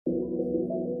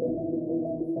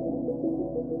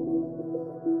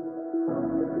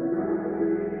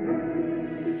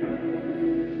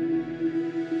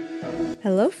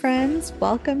Hello, friends.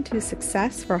 Welcome to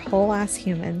Success for Whole Ass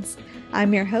Humans.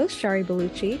 I'm your host, Shari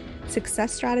Bellucci,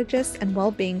 success strategist and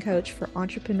well-being coach for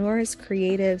entrepreneurs,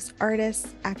 creatives,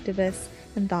 artists, activists,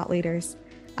 and thought leaders.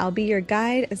 I'll be your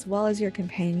guide as well as your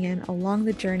companion along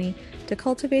the journey to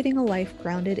cultivating a life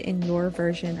grounded in your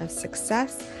version of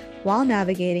success while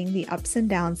navigating the ups and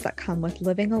downs that come with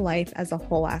living a life as a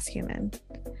whole ass human.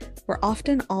 We're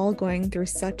often all going through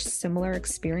such similar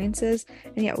experiences,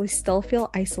 and yet we still feel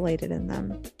isolated in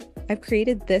them. I've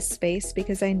created this space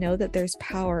because I know that there's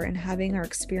power in having our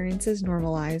experiences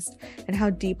normalized and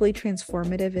how deeply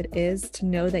transformative it is to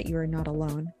know that you are not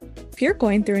alone. If you're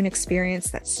going through an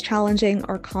experience that's challenging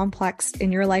or complex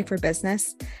in your life or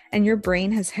business, and your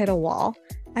brain has hit a wall,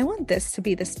 I want this to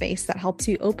be the space that helps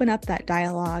you open up that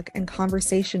dialogue and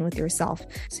conversation with yourself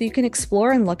so you can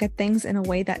explore and look at things in a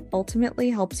way that ultimately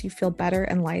helps you feel better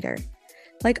and lighter.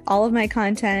 Like all of my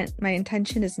content, my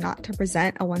intention is not to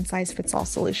present a one-size-fits-all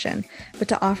solution, but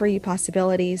to offer you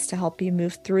possibilities to help you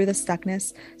move through the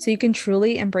stuckness so you can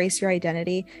truly embrace your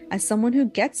identity as someone who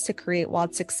gets to create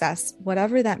wild success,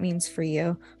 whatever that means for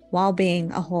you, while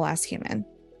being a whole-ass human.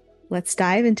 Let's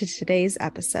dive into today's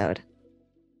episode.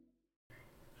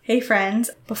 Hey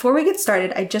friends, before we get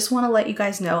started, I just want to let you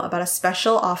guys know about a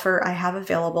special offer I have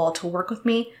available to work with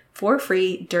me for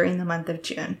free during the month of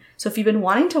June. So if you've been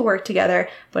wanting to work together,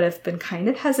 but have been kind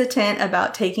of hesitant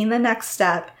about taking the next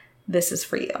step, this is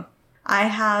for you. I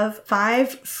have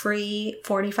 5 free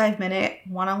 45-minute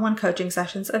one-on-one coaching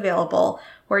sessions available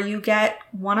where you get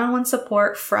one-on-one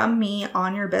support from me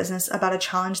on your business about a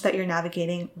challenge that you're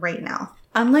navigating right now.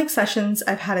 Unlike sessions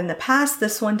I've had in the past,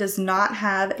 this one does not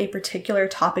have a particular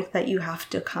topic that you have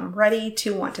to come ready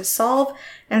to want to solve.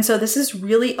 And so this is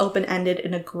really open-ended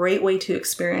and a great way to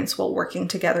experience what working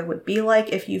together would be like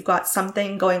if you've got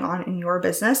something going on in your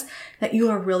business that you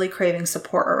are really craving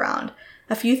support around.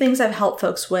 A few things I've helped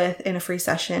folks with in a free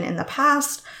session in the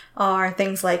past are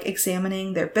things like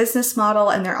examining their business model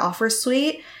and their offer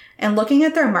suite and looking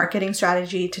at their marketing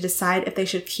strategy to decide if they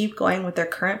should keep going with their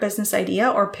current business idea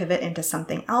or pivot into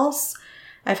something else.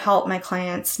 I've helped my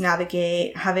clients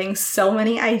navigate having so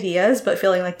many ideas, but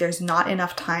feeling like there's not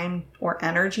enough time or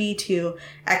energy to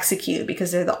execute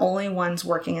because they're the only ones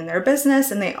working in their business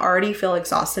and they already feel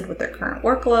exhausted with their current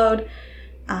workload.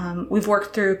 We've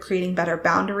worked through creating better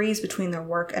boundaries between their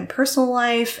work and personal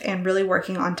life and really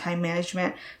working on time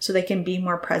management so they can be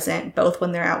more present both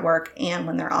when they're at work and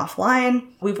when they're offline.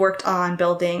 We've worked on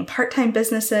building part-time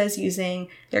businesses using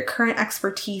their current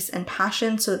expertise and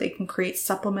passion so they can create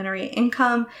supplementary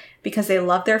income because they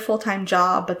love their full-time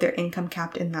job, but they're income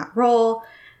capped in that role.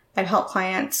 I've helped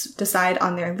clients decide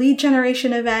on their lead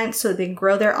generation events so they can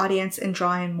grow their audience and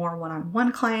draw in more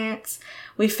one-on-one clients.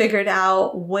 We figured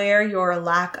out where your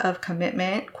lack of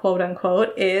commitment, quote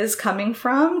unquote, is coming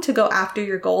from to go after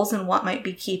your goals and what might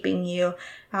be keeping you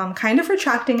kind of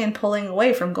retracting and pulling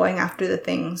away from going after the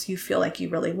things you feel like you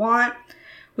really want.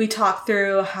 We talked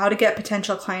through how to get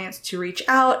potential clients to reach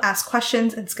out, ask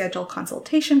questions, and schedule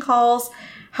consultation calls,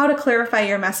 how to clarify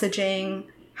your messaging,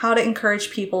 how to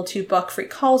encourage people to book free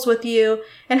calls with you,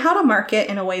 and how to market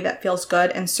in a way that feels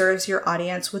good and serves your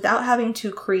audience without having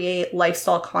to create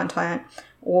lifestyle content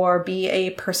or be a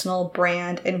personal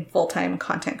brand and full-time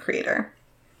content creator.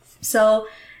 So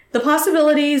the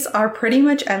possibilities are pretty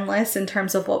much endless in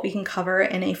terms of what we can cover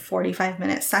in a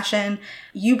 45-minute session.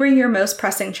 You bring your most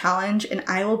pressing challenge, and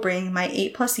I will bring my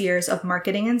 8+ years of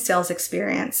marketing and sales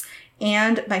experience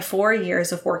and my 4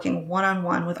 years of working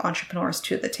one-on-one with entrepreneurs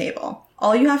to the table.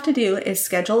 All you have to do is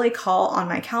schedule a call on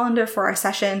my calendar for our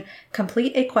session,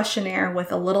 complete a questionnaire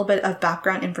with a little bit of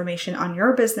background information on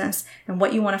your business and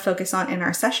what you want to focus on in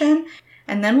our session,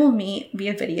 and then we'll meet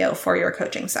via video for your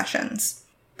coaching sessions.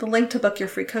 The link to book your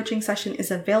free coaching session is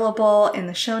available in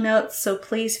the show notes, so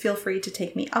please feel free to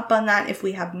take me up on that if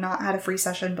we have not had a free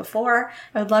session before.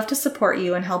 I would love to support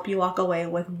you and help you walk away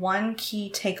with one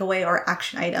key takeaway or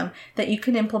action item that you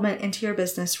can implement into your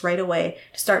business right away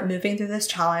to start moving through this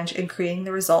challenge and creating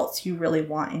the results you really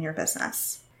want in your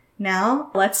business. Now,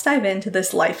 let's dive into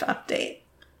this life update.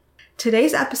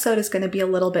 Today's episode is going to be a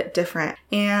little bit different,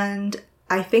 and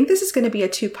I think this is going to be a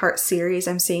 2-part series.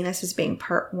 I'm seeing this as being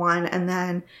part 1, and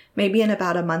then maybe in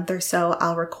about a month or so,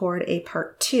 I'll record a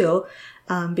part 2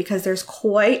 because there's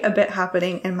quite a bit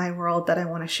happening in my world that I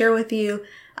want to share with you.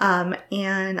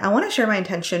 And I want to share my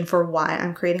intention for why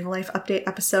I'm creating a life update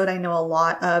episode. I know a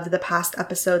lot of the past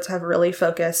episodes have really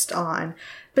focused on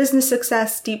business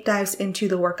success, deep dives into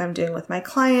the work I'm doing with my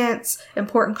clients,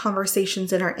 important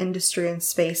conversations in our industry and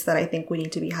space that I think we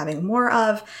need to be having more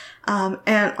of.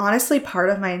 And honestly, part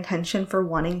of my intention for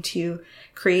wanting to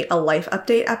create a life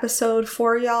update episode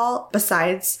for y'all,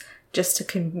 besides just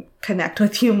to connect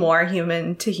with you more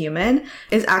human to human,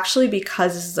 is actually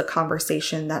because this is a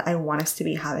conversation that I want us to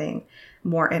be having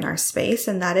more in our space.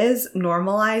 And that is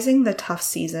normalizing the tough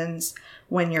seasons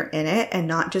when you're in it and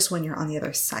not just when you're on the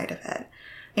other side of it.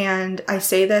 And I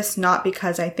say this not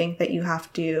because I think that you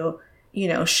have to,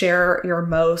 share your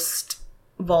most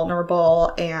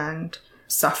vulnerable and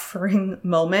suffering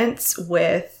moments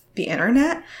with the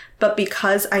internet, but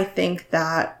because I think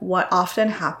that what often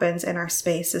happens in our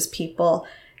space is people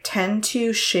tend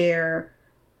to share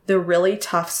the really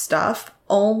tough stuff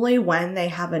only when they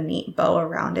have a neat bow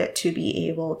around it to be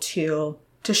able to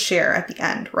share at the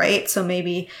end, right? So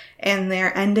maybe in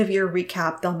their end of year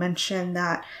recap, they'll mention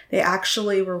that they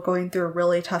actually were going through a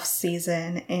really tough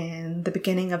season in the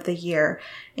beginning of the year.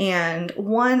 And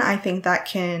one, I think that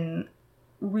can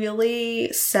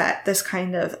really set this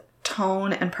kind of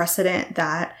tone and precedent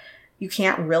that you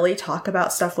can't really talk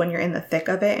about stuff when you're in the thick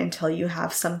of it until you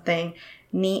have something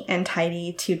neat and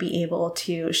tidy to be able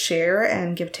to share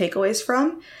and give takeaways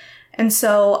from. And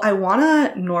so I want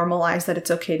to normalize that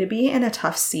it's okay to be in a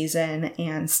tough season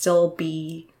and still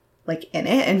be like in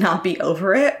it and not be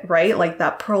over it, right? Like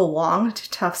that prolonged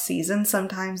tough season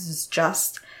sometimes is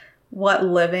just what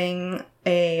living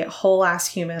a whole ass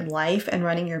human life and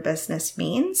running your business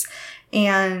means.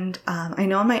 And I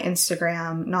know on my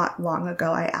Instagram not long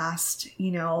ago, I asked,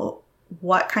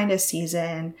 what kind of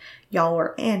season y'all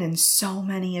were in. And so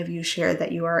many of you shared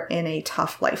that you are in a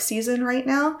tough life season right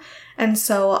now. And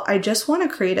so I just want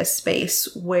to create a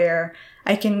space where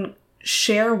I can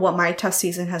share what my tough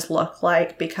season has looked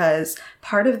like, because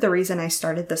part of the reason I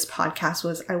started this podcast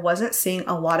was I wasn't seeing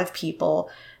a lot of people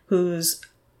whose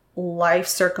life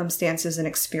circumstances and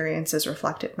experiences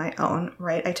reflected my own,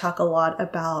 right? I talk a lot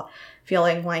about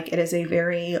feeling like it is a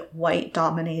very white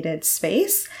dominated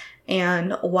space.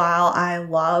 And while I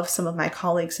love some of my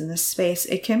colleagues in this space,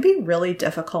 it can be really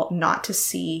difficult not to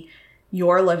see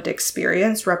your lived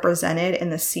experience represented in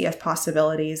the sea of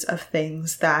possibilities of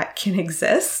things that can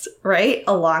exist, right?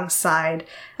 Alongside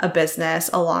a business,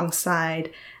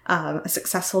 alongside a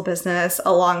successful business,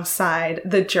 alongside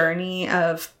the journey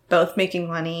of both making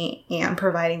money and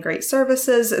providing great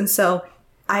services. And so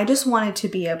I just wanted to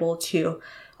be able to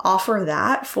offer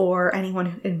that for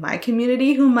anyone in my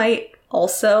community who might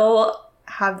also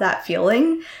have that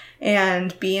feeling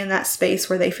and be in that space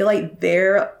where they feel like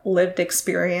their lived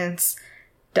experience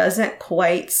doesn't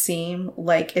quite seem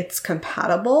like it's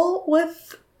compatible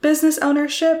with business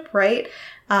ownership, right?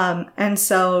 And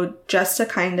so just to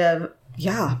kind of,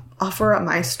 offer up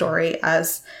my story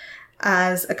as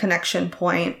a connection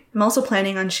point. I'm also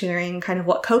planning on sharing kind of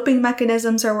what coping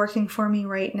mechanisms are working for me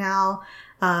right now.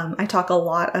 I talk a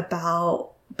lot about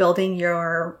building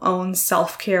your own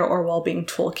self-care or well-being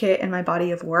toolkit in my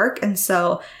body of work. And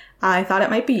so I thought it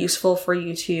might be useful for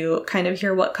you to kind of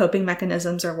hear what coping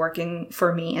mechanisms are working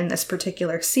for me in this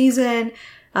particular season.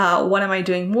 What am I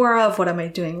doing more of? What am I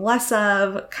doing less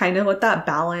of? Kind of what that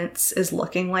balance is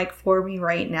looking like for me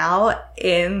right now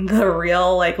in the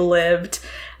real, lived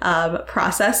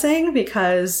processing,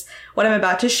 because what I'm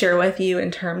about to share with you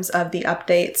in terms of the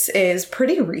updates is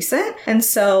pretty recent. And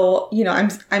so,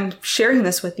 I'm sharing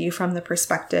this with you from the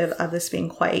perspective of this being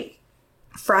quite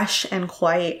fresh and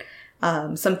quite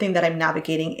something that I'm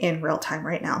navigating in real time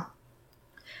right now.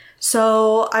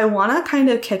 So I want to kind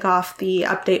of kick off the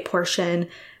update portion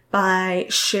by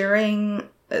sharing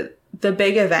the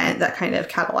big event that kind of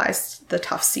catalyzed the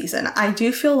tough season. I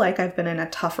do feel like I've been in a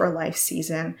tougher life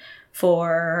season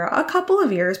for a couple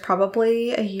of years,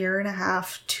 probably a year and a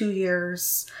half, 2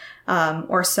 years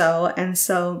or so. And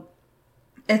so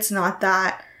it's not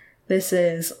that this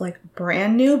is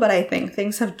brand new, but I think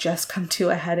things have just come to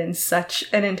a head in such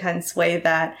an intense way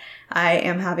that I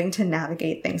am having to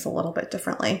navigate things a little bit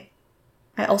differently.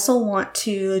 I also want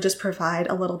to just provide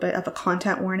a little bit of a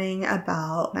content warning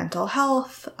about mental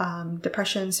health,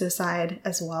 depression, suicide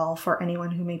as well for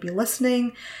anyone who may be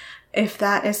listening. If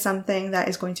that is something that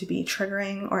is going to be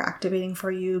triggering or activating for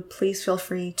you, please feel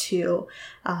free to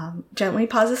gently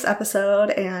pause this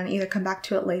episode and either come back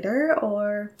to it later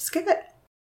or skip it.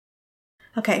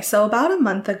 Okay, so about a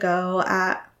month ago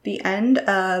at the end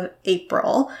of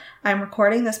April, I'm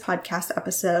recording this podcast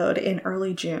episode in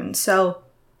early June. So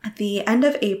at the end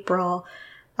of April,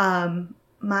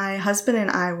 my husband and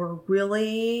I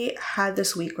had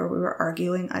this week where we were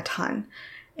arguing a ton.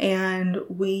 And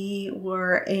we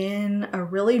were in a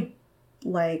really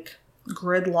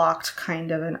gridlocked kind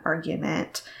of an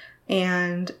argument.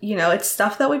 And, it's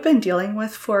stuff that we've been dealing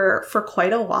with for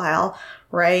quite a while,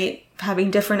 right?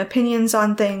 Having different opinions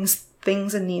on things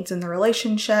and needs in the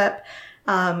relationship.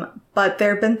 But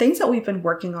there have been things that we've been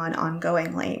working on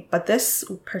ongoingly. But this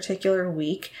particular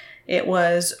week, it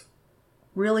was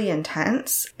really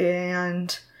intense,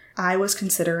 and I was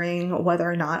considering whether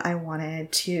or not I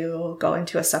wanted to go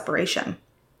into a separation.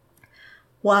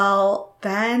 Well,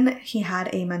 then he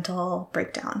had a mental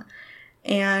breakdown.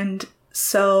 And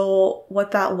so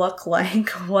what that looked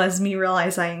like was me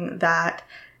realizing that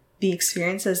the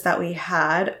experiences that we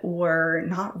had were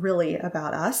not really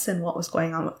about us and what was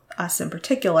going on with us in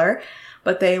particular,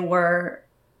 but they were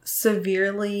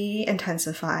severely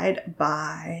intensified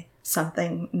by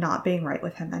something not being right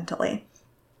with him mentally.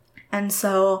 And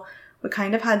so we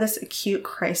kind of had this acute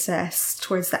crisis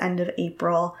towards the end of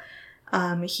April.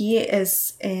 He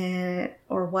is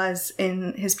was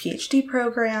in his PhD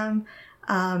program,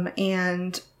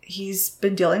 and he's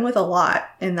been dealing with a lot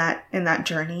in that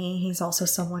journey. He's also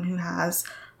someone who has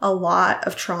a lot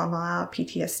of trauma,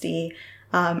 PTSD,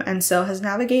 and so has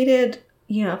navigated,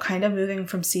 kind of moving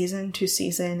from season to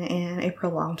season in a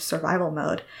prolonged survival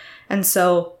mode. And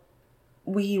so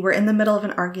we were in the middle of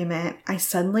an argument. I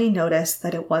suddenly noticed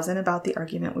that it wasn't about the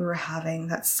argument we were having,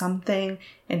 that something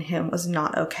in him was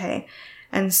not okay.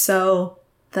 And so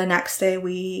the next day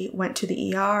we went to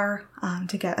the ER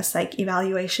to get a psych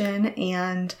evaluation,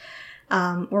 and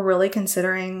we're really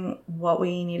considering what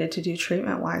we needed to do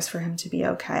treatment-wise for him to be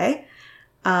okay.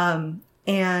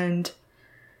 And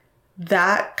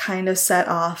that kind of set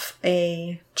off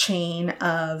a chain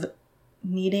of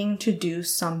needing to do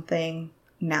something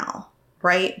now,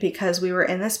 right? Because we were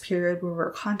in this period where we were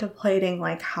contemplating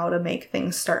like how to make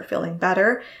things start feeling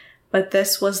better. But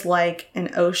this was like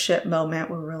an oh shit moment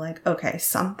where we're like, okay,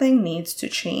 something needs to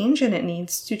change, and it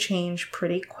needs to change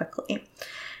pretty quickly.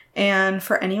 And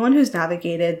for anyone who's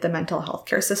navigated the mental health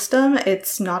care system,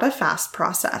 it's not a fast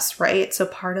process, right? So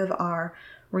part of our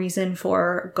reason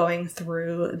for going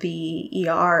through the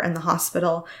ER and the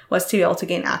hospital was to be able to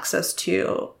gain access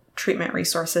to treatment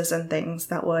resources and things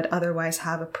that would otherwise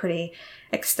have a pretty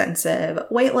extensive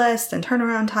wait list and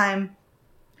turnaround time.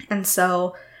 And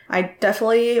so I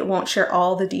definitely won't share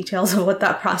all the details of what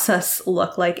that process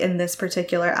looked like in this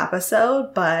particular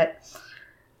episode, but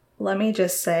let me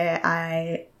just say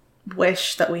I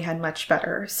wish that we had much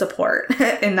better support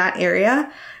in that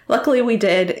area. Luckily, we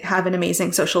did have an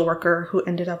amazing social worker who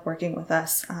ended up working with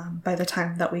us by the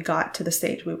time that we got to the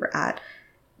stage we were at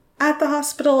the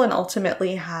hospital, and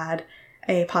ultimately had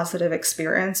a positive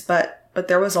experience, but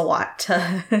there was a lot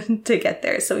to get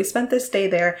there. So we spent this day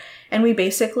there, and we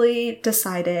basically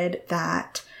decided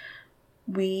that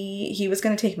he was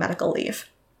going to take medical leave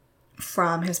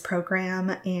from his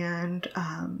program. And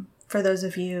for those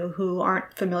of you who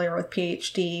aren't familiar with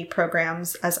PhD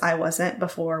programs, as I wasn't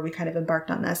before we kind of embarked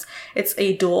on this, it's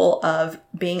a dual of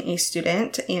being a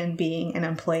student and being an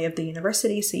employee of the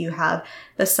university. So you have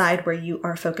the side where you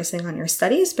are focusing on your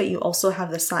studies, but you also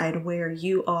have the side where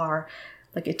you are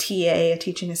like a TA, a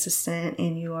teaching assistant,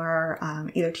 and you are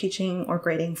either teaching or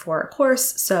grading for a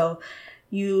course. So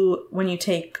when you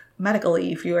take medical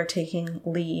leave, you are taking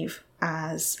leave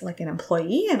as like an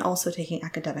employee and also taking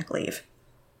academic leave.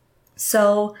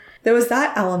 So there was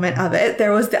that element of it.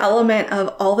 There was the element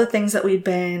of all the things that we'd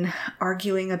been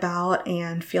arguing about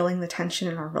and feeling the tension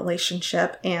in our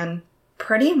relationship. And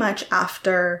pretty much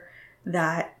after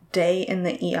that day in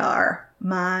the ER,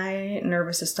 my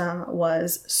nervous system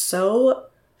was so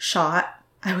shot.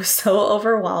 I was so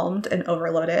overwhelmed and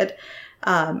overloaded.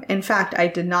 In fact,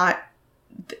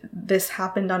 this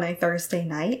happened on a Thursday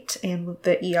night, and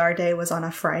the ER day was on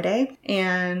a Friday,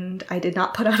 and I did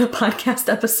not put out a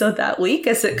podcast episode that week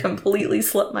as it completely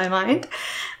slipped my mind.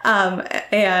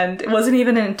 And it wasn't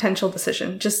even an intentional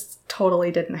decision, just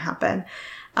totally didn't happen.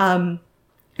 And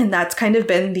that's kind of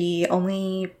been the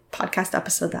only podcast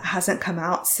episode that hasn't come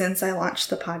out since I launched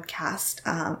the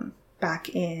podcast back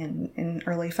in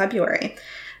early February.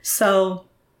 So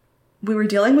we were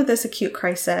dealing with this acute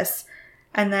crisis,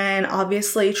 and then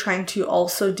obviously trying to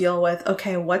also deal with,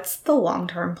 okay, what's the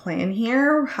long-term plan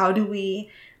here? How do we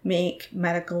make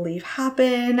medical leave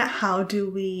happen? How do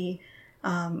we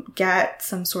get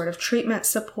some sort of treatment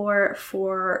support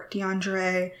for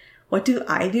DeAndre? What do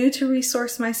I do to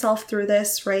resource myself through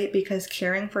this, right? Because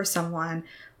caring for someone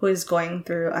who is going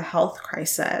through a health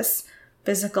crisis,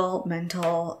 physical,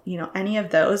 mental, any of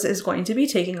those, is going to be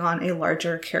taking on a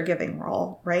larger caregiving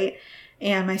role, right?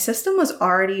 And my system was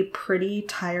already pretty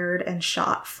tired and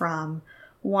shot from,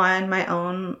 one, my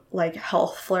own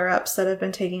health flare-ups that have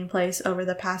been taking place over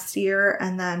the past year,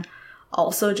 and then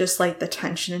also just the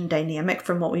tension and dynamic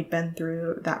from what we'd been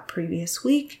through that previous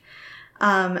week.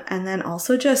 And then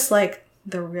also just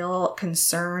the real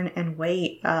concern and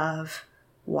weight of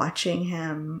watching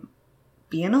him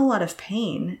be in a lot of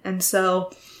pain. And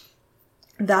so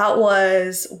that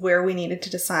was where we needed to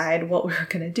decide what we were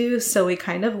going to do. So we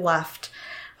kind of left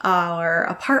our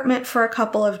apartment for a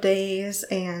couple of days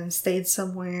and stayed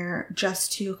somewhere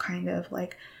just to kind of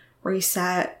like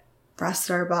reset, rest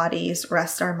our bodies,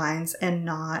 rest our minds, and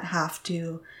not have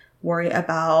to worry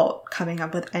about coming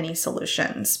up with any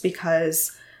solutions,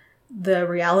 because the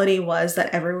reality was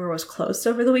that everywhere was closed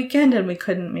over the weekend and we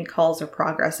couldn't make calls or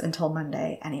progress until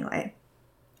Monday anyway.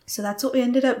 So that's what we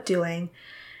ended up doing.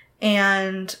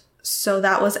 And so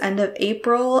that was end of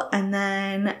April, and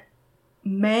then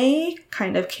May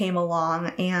kind of came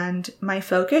along and my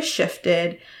focus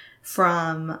shifted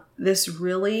from this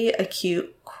really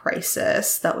acute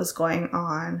crisis that was going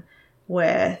on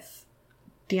with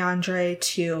DeAndre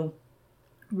to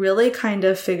really kind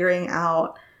of figuring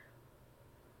out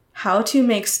how to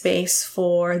make space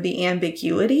for the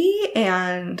ambiguity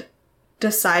and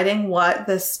deciding what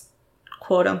this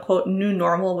quote unquote new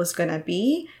normal was going to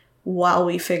be while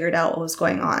we figured out what was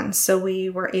going on. So we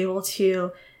were able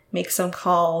to make some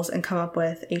calls and come up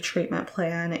with a treatment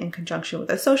plan in conjunction with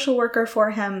a social worker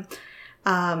for him.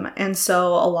 And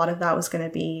so a lot of that was going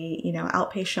to be,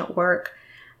 outpatient work.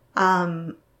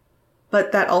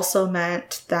 But that also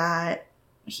meant that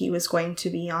he was going to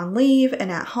be on leave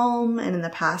and at home. And in the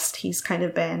past, he's kind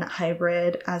of been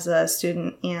hybrid as a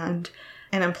student and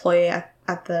an employee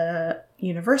at the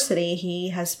university. He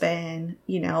has been,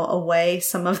 away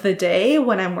some of the day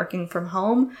when I'm working from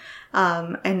home.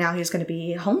 And now he's going to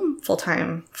be home full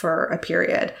time for a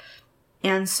period.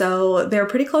 And so they're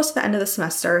pretty close to the end of the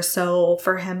semester. So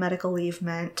for him, medical leave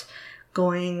meant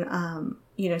going,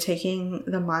 taking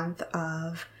the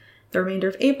remainder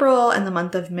of April and the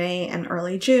month of May and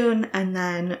early June, and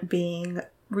then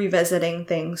revisiting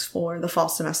things for the fall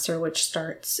semester, which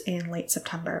starts in late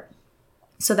September.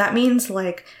 So that means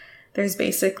there's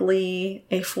basically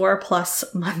a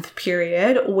 4+ month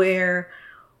period where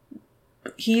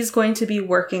he's going to be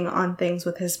working on things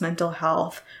with his mental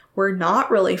health. We're not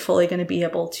really fully going to be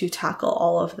able to tackle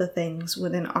all of the things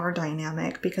within our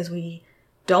dynamic because we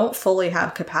don't fully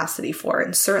have capacity for it.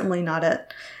 And certainly not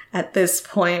at this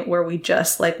point where we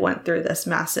just went through this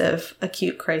massive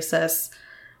acute crisis,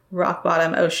 rock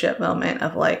bottom, oh shit moment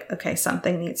of okay,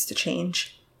 something needs to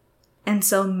change. And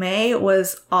so May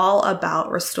was all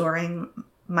about restoring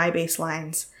my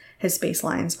baselines, his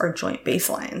baselines, our joint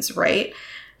baselines, right?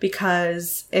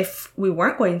 Because if we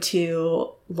weren't going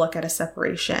to look at a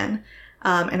separation,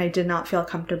 and I did not feel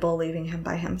comfortable leaving him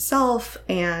by himself,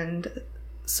 and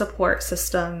support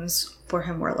systems for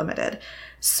him were limited.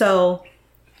 So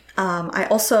I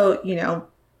also,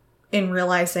 in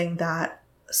realizing that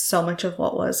so much of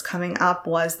what was coming up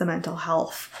was the mental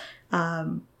health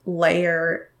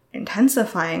layer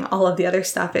intensifying all of the other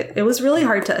stuff, it was really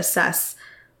hard to assess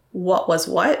what was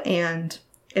what and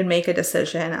make a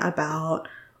decision about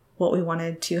what we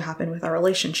wanted to happen with our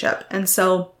relationship. And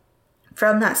so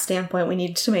from that standpoint, we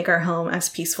needed to make our home as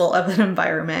peaceful of an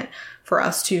environment for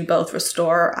us to both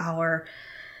restore our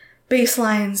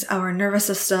baselines, our nervous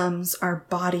systems, our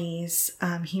bodies.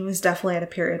 He was definitely at a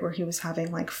period where he was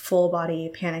having full body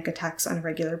panic attacks on a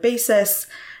regular basis.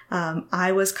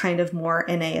 I was kind of more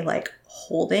in a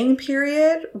holding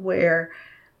period where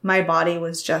my body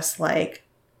was just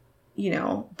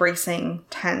bracing,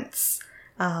 tense.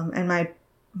 And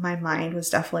my mind was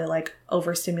definitely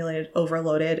overstimulated,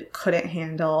 overloaded, couldn't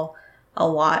handle a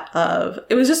lot of,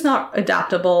 it was just not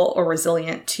adaptable or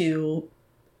resilient to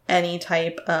any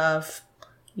type of,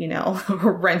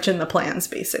 wrench in the plans,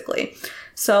 basically.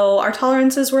 So our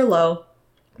tolerances were low.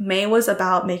 May was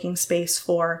about making space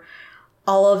for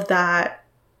all of that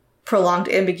prolonged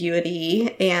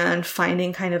ambiguity and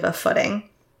finding kind of a footing.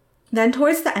 Then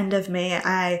towards the end of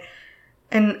May,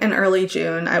 in early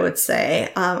June, I would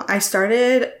say, I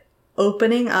started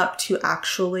opening up to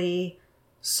actually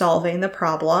solving the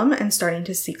problem and starting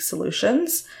to seek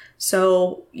solutions.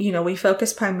 So, we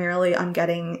focused primarily on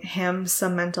getting him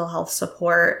some mental health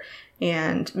support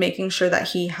and making sure that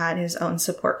he had his own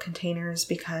support containers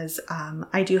because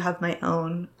I do have my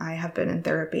own. I have been in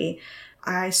therapy.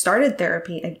 I started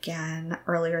therapy again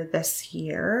earlier this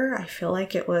year. I feel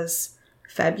like it was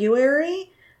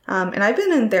February. And I've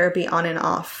been in therapy on and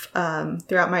off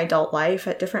throughout my adult life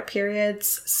at different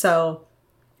periods. So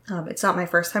it's not my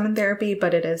first time in therapy,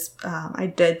 but it is,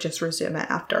 I did just resume it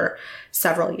after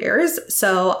several years.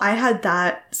 So I had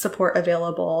that support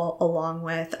available along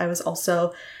with, I was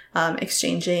also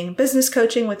exchanging business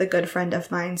coaching with a good friend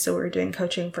of mine. So we were doing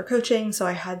coaching for coaching. So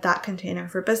I had that container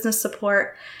for business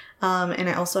support. And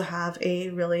I also have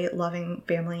a really loving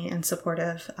family and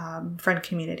supportive friend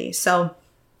community. So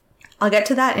I'll get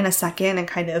to that in a second and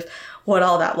kind of what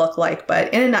all that looked like.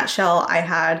 But in a nutshell, I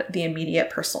had the immediate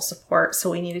personal support.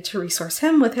 So we needed to resource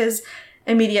him with his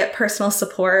immediate personal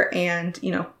support and,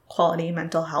 quality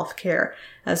mental health care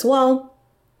as well.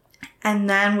 And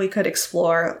then we could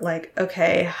explore like,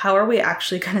 okay, how are we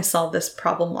actually going to solve this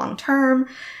problem long term?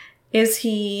 Is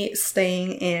he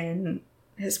staying in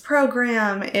his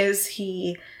program? Is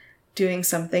he doing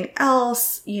something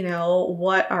else?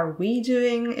 What are we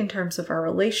doing in terms of our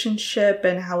relationship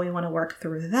and how we want to work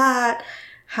through that?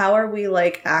 How are we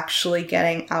like actually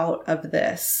getting out of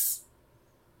this,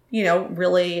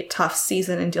 really tough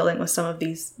season and dealing with some of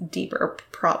these deeper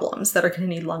problems that are going to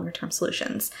need longer term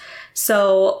solutions?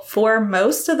 So for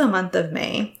most of the month of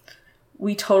May,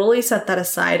 we totally set that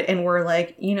aside and we're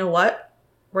like, you know what?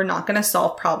 We're not going to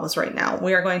solve problems right now.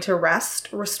 We are going to rest,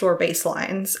 restore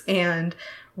baselines, and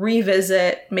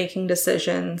revisit making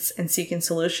decisions and seeking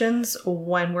solutions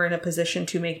when we're in a position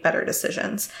to make better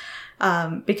decisions.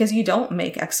 Because you don't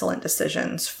make excellent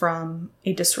decisions from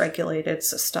a dysregulated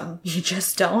system. You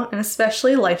just don't. And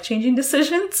especially life-changing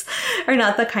decisions are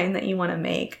not the kind that you want to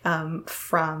make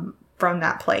from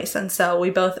that place. And so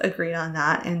we both agreed on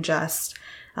that and just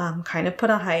kind of put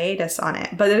a hiatus on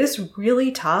it. But it is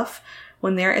really tough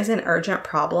when there is an urgent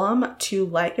problem to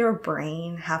let your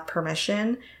brain have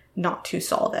permission not to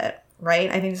solve it, right?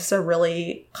 I think this is a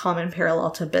really common parallel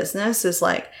to business is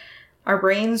like our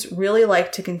brains really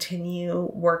like to continue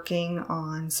working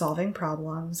on solving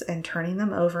problems and turning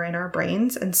them over in our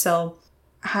brains. And so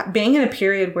being in a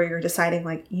period where you're deciding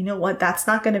like, you know what, that's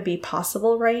not going to be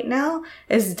possible right now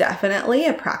is definitely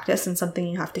a practice and something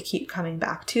you have to keep coming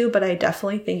back to. But I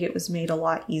definitely think it was made a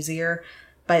lot easier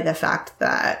by the fact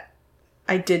that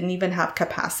I didn't even have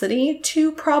capacity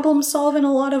to problem solve in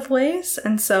a lot of ways.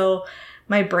 And so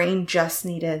my brain just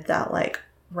needed that like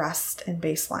rest and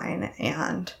baseline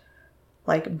and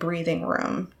like breathing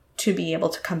room to be able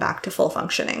to come back to full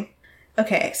functioning.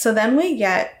 Okay, so then we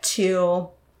get to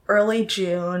early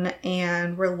June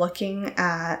and we're looking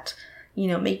at,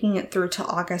 making it through to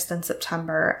August and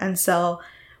September. And so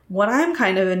what I'm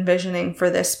kind of envisioning for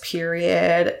this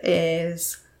period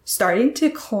is starting to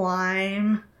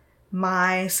climb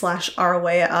our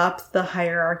way up the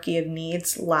hierarchy of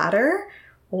needs ladder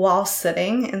while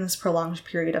sitting in this prolonged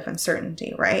period of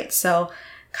uncertainty, right? So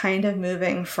kind of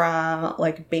moving from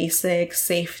like basic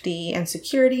safety and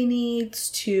security needs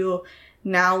to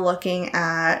now looking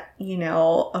at,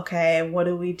 okay, what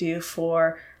do we do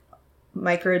for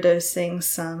microdosing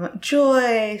some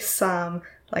joy, some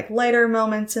like lighter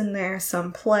moments in there,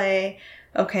 some play.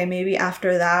 Okay, maybe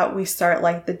after that we start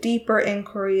like the deeper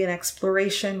inquiry and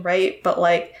exploration, right? But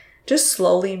like just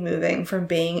slowly moving from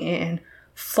being in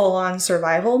full-on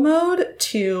survival mode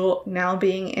to now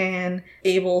being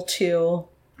able to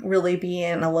really be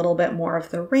in a little bit more of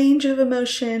the range of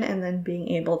emotion and then being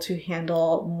able to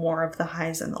handle more of the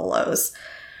highs and the lows.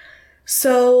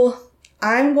 So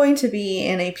I'm going to be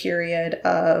in a period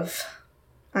of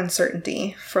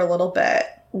uncertainty for a little bit,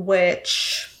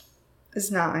 which is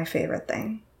not my favorite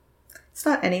thing. It's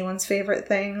not anyone's favorite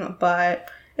thing, but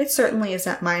it certainly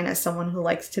isn't mine as someone who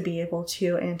likes to be able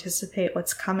to anticipate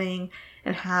what's coming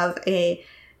and have a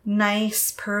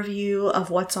nice purview of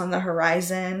what's on the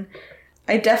horizon.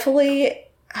 I definitely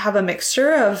have a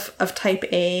mixture of type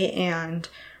A and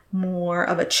more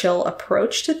of a chill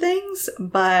approach to things,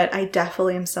 but I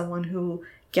definitely am someone who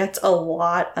gets a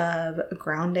lot of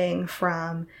grounding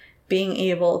from being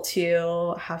able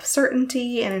to have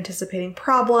certainty and anticipating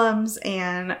problems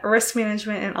and risk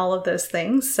management and all of those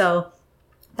things. So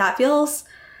that feels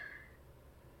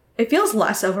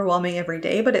less overwhelming every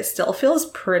day, but it still feels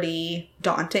pretty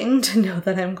daunting to know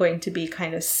that I'm going to be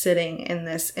kind of sitting in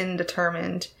this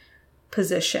indeterminate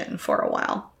position for a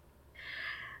while.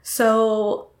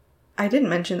 So I didn't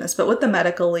mention this, but with the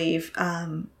medical leave,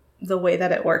 the way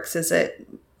that it works is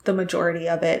the majority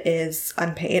of it is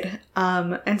unpaid.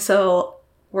 And so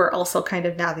we're also kind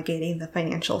of navigating the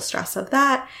financial stress of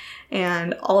that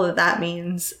and all that that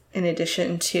means in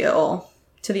addition to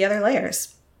the other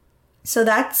layers. So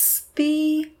that's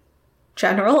the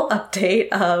general update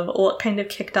of what kind of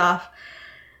kicked off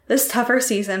this tougher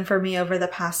season for me over the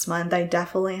past month. I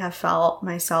definitely have felt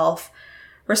myself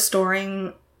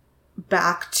restoring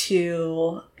back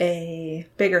to a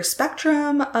bigger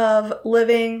spectrum of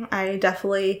living. I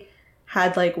definitely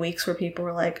had like weeks where people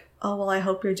were like, oh, well, I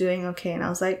hope you're doing okay. And I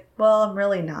was like, well, I'm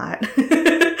really not.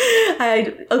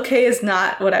 Okay is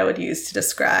not what I would use to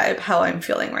describe how I'm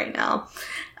feeling right now.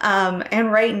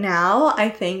 And right now, I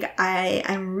think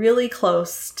I'm really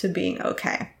close to being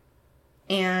okay.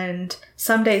 And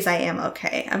some days I am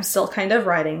okay. I'm still kind of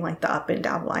riding like the up and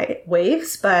down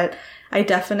waves, but I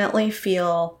definitely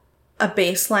feel a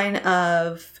baseline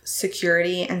of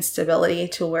security and stability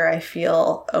to where I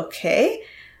feel okay.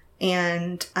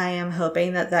 And I am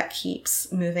hoping that that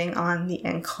keeps moving on the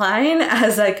incline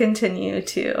as I continue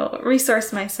to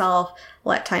resource myself,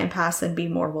 let time pass, and be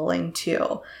more willing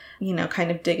to,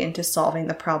 kind of dig into solving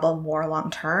the problem more long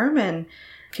term and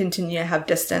continue to have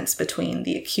distance between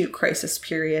the acute crisis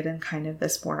period and kind of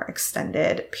this more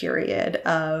extended period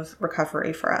of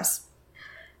recovery for us.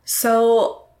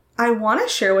 So I want to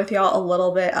share with y'all a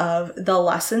little bit of the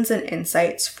lessons and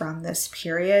insights from this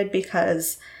period,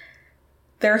 because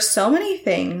there are so many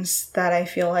things that I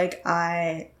feel like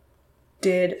I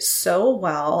did so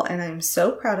well and I'm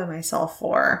so proud of myself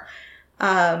for.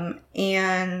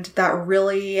 And that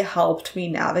really helped me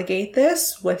navigate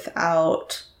this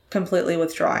without completely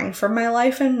withdrawing from my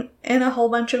life in a whole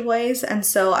bunch of ways. And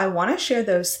so I want to share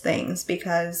those things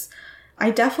because I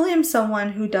definitely am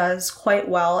someone who does quite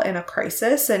well in a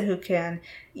crisis and who can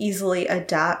easily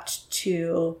adapt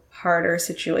to harder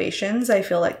situations. I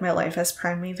feel like my life has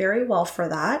primed me very well for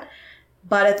that.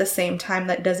 But at the same time,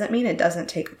 that doesn't mean it doesn't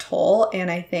take a toll. And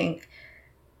I think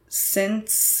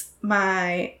since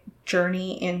my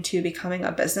journey into becoming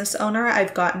a business owner,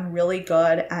 I've gotten really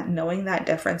good at knowing that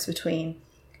difference between,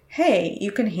 hey,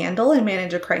 you can handle and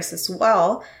manage a crisis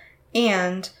well,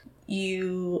 and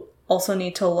you also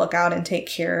need to look out and take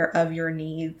care of your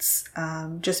needs.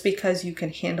 Just because you can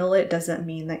handle it doesn't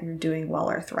mean that you're doing well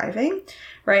or thriving,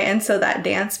 right? And so that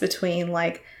dance between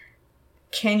like,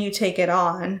 can you take it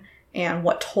on and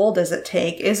what toll does it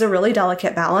take is a really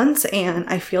delicate balance. And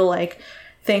I feel like,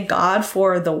 thank God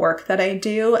for the work that I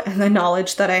do and the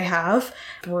knowledge that I have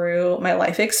through my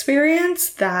life experience,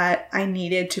 that I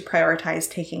needed to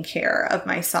prioritize taking care of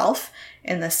myself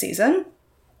in this season.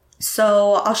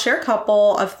 So I'll share a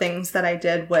couple of things that I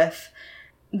did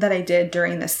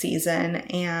during this season,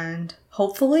 and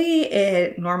hopefully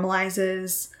it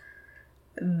normalizes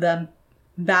the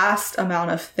vast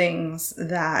amount of things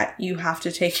that you have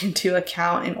to take into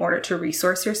account in order to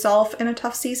resource yourself in a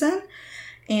tough season.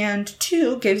 And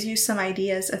 2, gives you some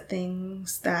ideas of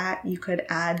things that you could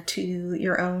add to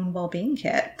your own well-being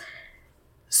kit.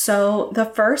 So the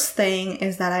first thing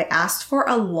is that I asked for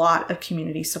a lot of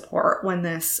community support when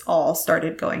this all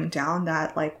started going down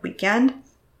that weekend.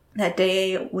 That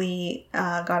day we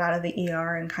got out of the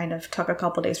ER and kind of took a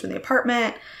couple days from the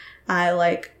apartment. I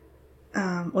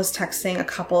was texting a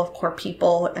couple of core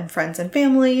people and friends and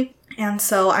family. And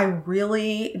so I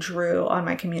really drew on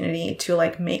my community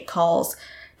to make calls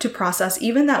to process.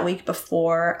 Even that week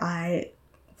before I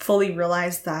fully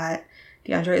realized that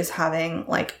DeAndre is having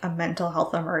a mental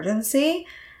health emergency,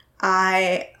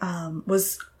 I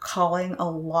was calling a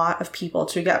lot of people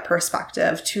to get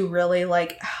perspective, to really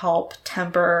help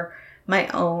temper my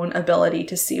own ability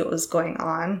to see what was going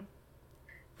on.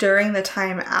 During the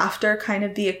time after kind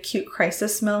of the acute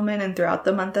crisis moment and throughout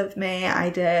the month of May,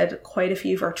 I did quite a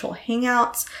few virtual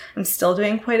hangouts. I'm still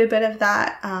doing quite a bit of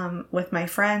that with my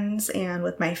friends and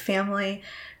with my family,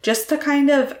 just to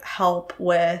kind of help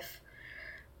with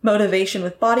motivation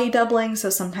with body doubling.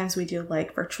 So sometimes we do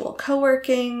virtual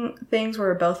co-working things where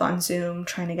we're both on Zoom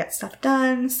trying to get stuff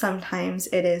done. Sometimes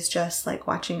it is just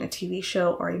watching a TV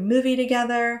show or a movie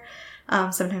together.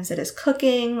 Sometimes it is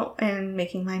cooking and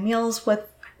making my meals with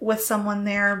someone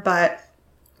there, but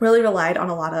really relied on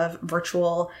a lot of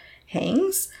virtual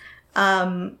hangs.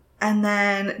 And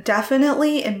then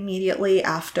definitely immediately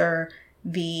after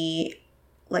the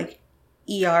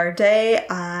ER day,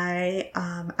 I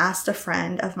asked a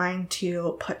friend of mine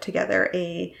to put together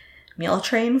a meal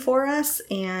train for us,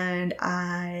 and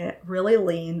I really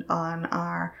leaned on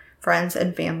our friends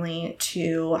and family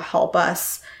to help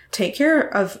us take care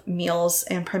of meals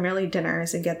and primarily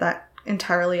dinners and get that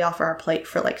entirely off our plate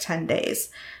for 10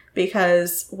 days.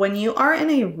 Because when you are in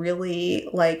a really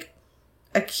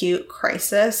acute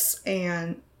crisis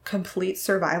and complete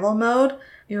survival mode,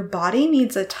 your body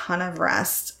needs a ton of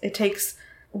rest. It takes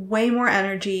way more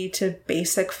energy to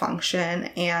basic function.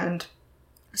 And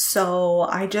so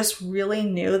I just really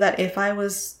knew that if I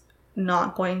was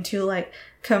not going to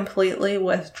completely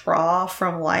withdraw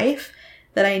from life,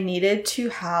 that I needed to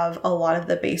have a lot of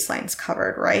the baselines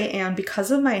covered, right? And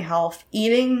because of my health,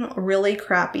 eating really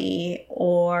crappy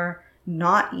or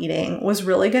not eating was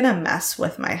really going to mess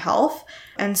with my health.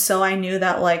 And so I knew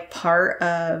that part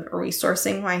of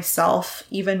resourcing myself,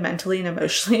 even mentally and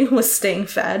emotionally, was staying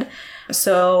fed.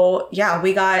 So yeah,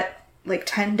 we got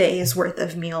 10 days worth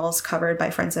of meals covered by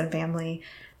friends and family.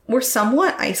 We're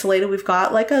somewhat isolated. We've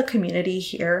got a community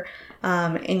here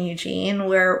in Eugene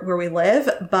where we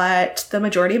live, but the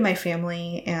majority of my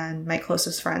family and my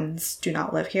closest friends do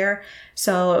not live here.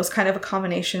 So it was kind of a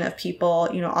combination of people,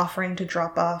 offering to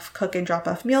cook and drop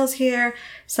off meals here.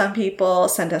 Some people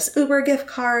sent us Uber gift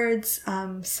cards.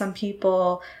 Some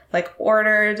people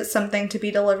ordered something to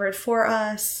be delivered for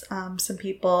us. Some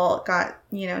people got,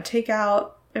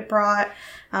 takeout it brought.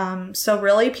 So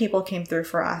really people came through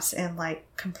for us and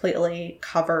completely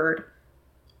covered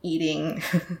eating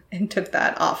and took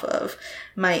that off of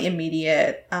my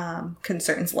immediate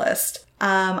concerns list.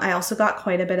 I also got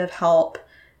quite a bit of help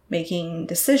making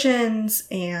decisions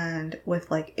and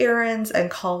with errands and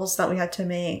calls that we had to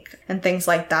make and things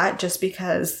like that, just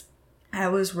because I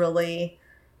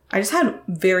just had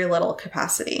very little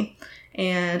capacity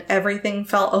and everything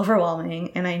felt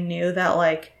overwhelming. And I knew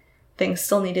that things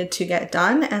still needed to get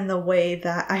done. And the way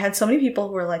that I had so many people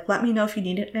who were let me know if you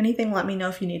need anything, let me know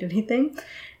if you need anything.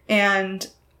 And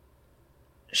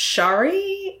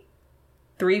Shari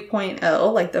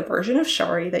 3.0, the version of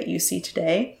Shari that you see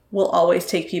today, will always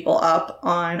take people up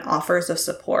on offers of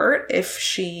support if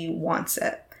she wants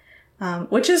it.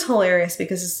 Which is hilarious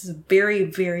because this is a very,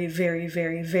 very, very,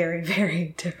 very, very,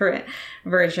 very different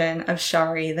version of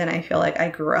Shari than I feel like I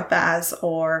grew up as,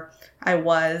 or I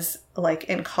was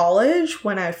in college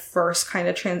when I first kind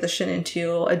of transitioned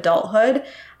into adulthood.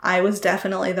 I was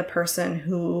definitely the person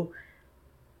who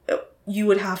you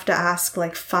would have to ask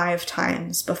 5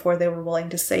 times before they were willing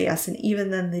to say yes. And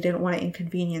even then they didn't want to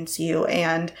inconvenience you.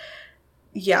 And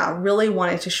yeah, really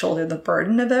wanted to shoulder the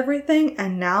burden of everything.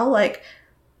 And now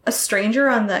a stranger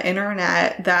on the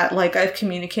internet that I've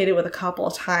communicated with a couple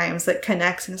of times that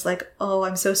connects and is oh,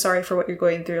 I'm so sorry for what you're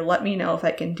going through. Let me know if I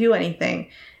can do anything.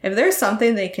 If there's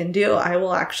something they can do, I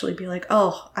will actually be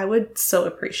oh, I would so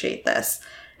appreciate this.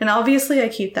 And obviously I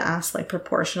keep the ask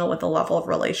proportional with the level of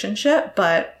relationship,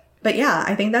 but yeah,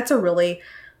 I think that's a really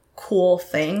cool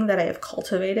thing that I have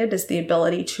cultivated, is the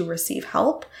ability to receive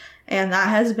help. And that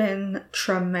has been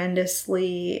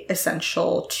tremendously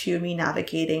essential to me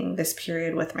navigating this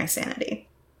period with my sanity.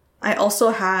 I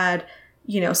also had,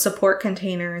 support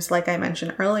containers, like I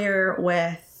mentioned earlier,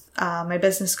 with my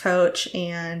business coach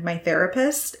and my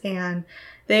therapist. And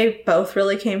they both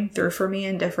really came through for me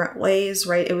in different ways,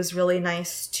 right? It was really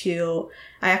nice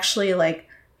I actually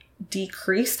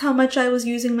decreased how much I was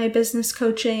using my business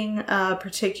coaching,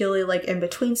 particularly in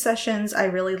between sessions. I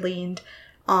really leaned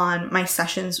on my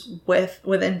sessions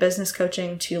within business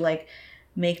coaching to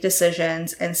make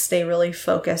decisions and stay really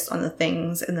focused on the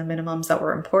things and the minimums that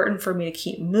were important for me to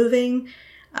keep moving.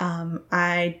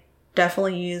 I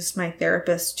definitely used my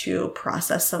therapist to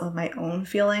process some of my own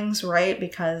feelings, right?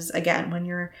 Because again, when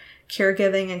you're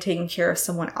caregiving and taking care of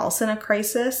someone else in a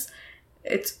crisis,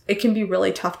 it can be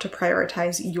really tough to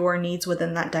prioritize your needs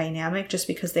within that dynamic just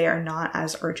because they are not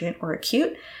as urgent or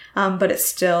acute. But it's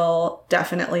still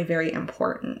definitely very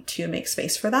important to make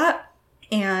space for that.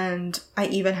 And I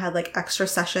even had extra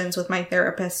sessions with my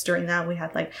therapist during that. We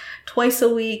had twice a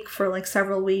week for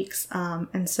several weeks.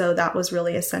 And so that was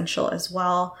really essential as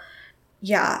well.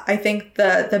 Yeah, I think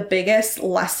the biggest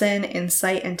lesson,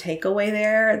 insight, and takeaway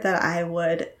there that I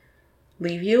would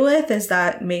leave you with is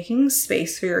that making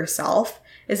space for yourself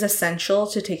is essential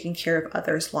to taking care of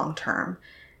others long term.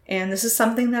 And this is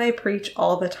something that I preach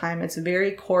all the time. It's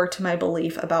very core to my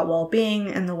belief about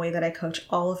well-being and the way that I coach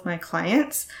all of my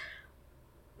clients.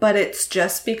 But it's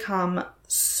just become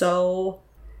so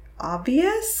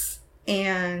obvious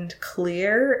and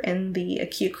clear in the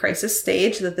acute crisis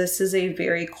stage that this is a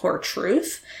very core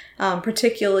truth,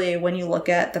 particularly when you look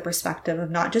at the perspective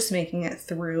of not just making it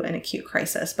through an acute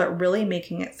crisis, but really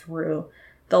making it through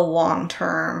the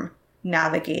long-term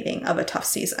navigating of a tough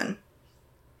season.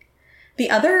 The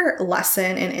other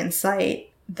lesson and insight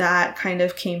that kind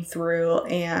of came through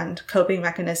and coping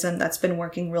mechanism that's been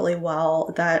working really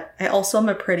well, that I also am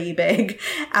a pretty big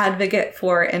advocate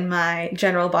for in my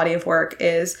general body of work,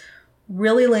 is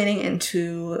really leaning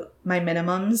into my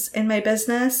minimums in my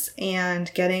business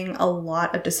and getting a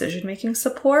lot of decision-making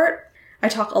support. I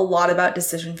talk a lot about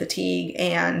decision fatigue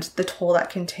and the toll that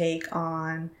can take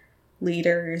on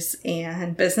leaders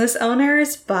and business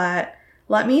owners, but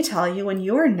let me tell you, when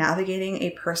you are navigating a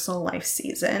personal life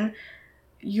season,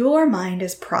 your mind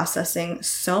is processing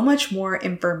so much more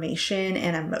information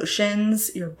and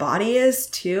emotions, your body is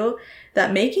too,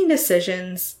 that making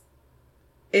decisions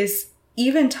is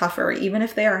even tougher, even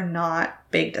if they are not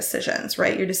big decisions,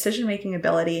 right? Your decision-making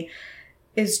ability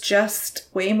is just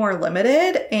way more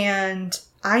limited, and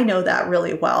I know that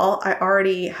really well. I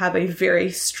already have a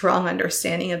very strong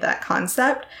understanding of that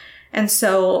concept. And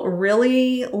so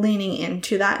really leaning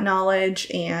into that knowledge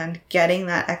and getting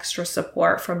that extra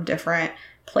support from different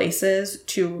places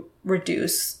to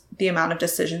reduce the amount of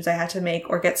decisions I had to make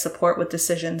or get support with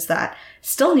decisions that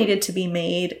still needed to be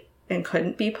made and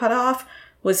couldn't be put off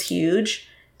was huge.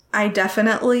 I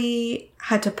definitely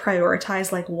had to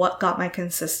prioritize like what got my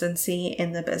consistency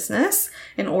in the business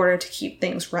in order to keep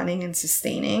things running and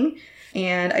sustaining.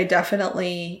 And I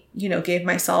definitely, gave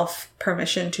myself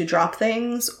permission to drop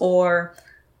things or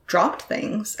dropped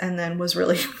things and then was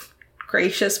really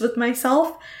gracious with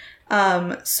myself.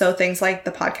 So things like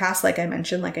the podcast, like I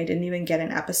mentioned, like I didn't even get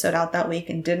an episode out that week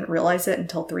and didn't realize it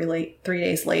until 3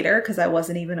 days later because I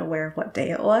wasn't even aware of what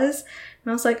day it was.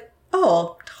 And I was like,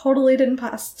 oh, totally didn't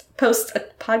post a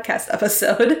podcast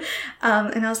episode.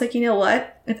 And I was like, you know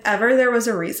what? If ever there was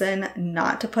a reason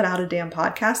not to put out a damn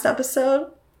podcast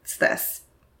episode, it's this.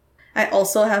 I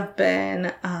also have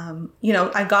been,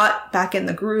 I got back in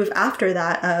the groove after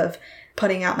that of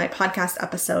putting out my podcast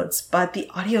episodes, but the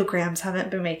audiograms haven't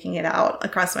been making it out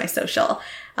across my social.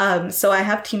 So I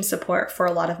have team support for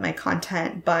a lot of my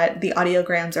content, but the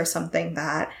audiograms are something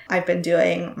that I've been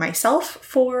doing myself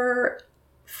for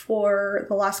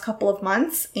the last couple of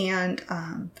months. And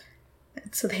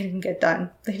so they didn't get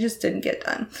done. They just didn't get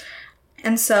done.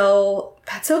 And so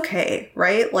that's okay,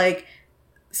 right? Like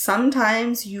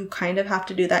sometimes you kind of have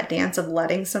to do that dance of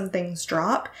letting some things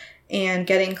drop and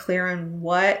getting clear on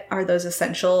what are those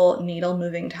essential needle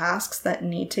moving tasks that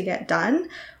need to get done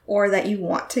or that you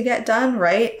want to get done,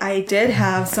 right? I did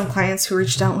have some clients who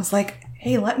reached out and was like,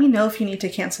 hey, let me know if you need to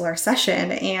cancel our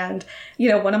session. And,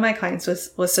 one of my clients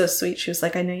was so sweet. She was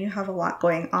like, I know you have a lot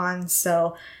going on.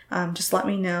 So just let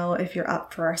me know if you're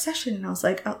up for our session. And I was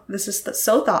like, oh, this is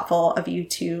so thoughtful of you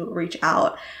to reach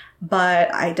out.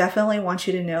 But I definitely want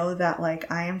you to know that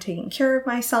like I am taking care of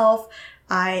myself.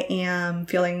 I am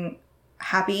feeling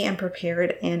happy and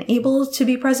prepared and able to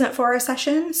be present for our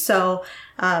session. So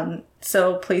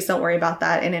please don't worry about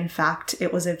that. And in fact,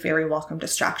 it was a very welcome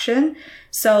distraction.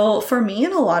 So for me,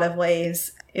 in a lot of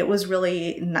ways, it was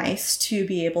really nice to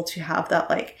be able to have that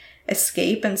like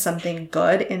escape and something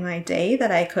good in my day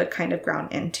that I could kind of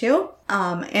ground into.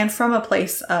 And from a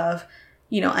place of,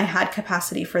 I had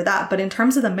capacity for that. But in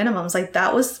terms of the minimums, like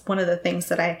that was one of the things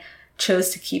that I chose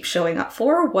to keep showing up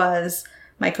for was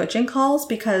my coaching calls,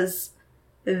 because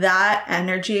that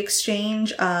energy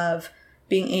exchange of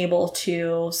being able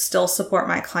to still support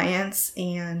my clients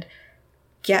and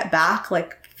get back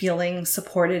like feeling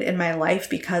supported in my life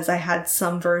because I had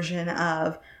some version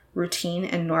of routine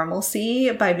and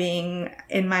normalcy by being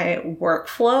in my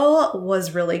workflow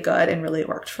was really good and really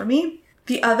worked for me.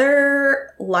 The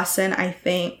other lesson I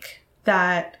think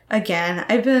that, again,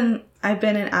 I've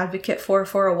been an advocate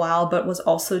for a while, but was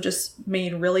also just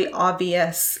made really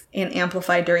obvious and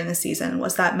amplified during the season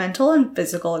was that mental and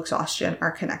physical exhaustion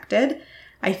are connected.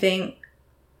 I think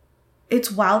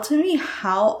it's wild to me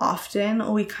how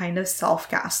often we kind of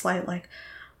self-gaslight, like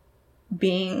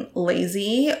being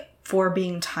lazy for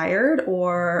being tired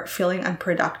or feeling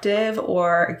unproductive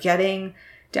or getting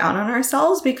down on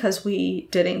ourselves because we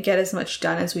didn't get as much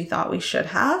done as we thought we should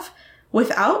have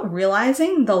without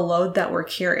realizing the load that we're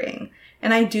carrying.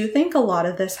 And I do think a lot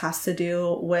of this has to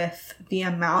do with the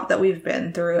amount that we've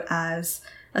been through as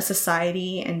a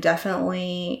society and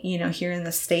definitely, here in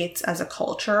the States as a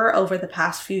culture over the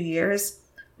past few years.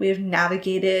 We have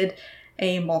navigated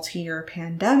a multi-year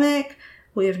pandemic.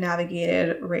 We have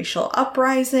navigated racial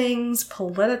uprisings,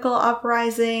 political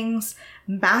uprisings,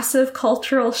 massive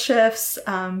cultural shifts,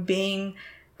 being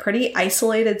pretty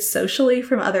isolated socially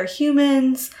from other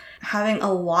humans, having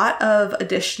a lot of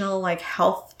additional like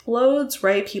health loads,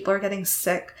 right? People are getting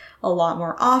sick a lot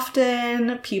more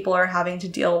often. People are having to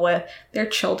deal with their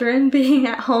children being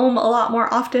at home a lot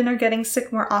more often or getting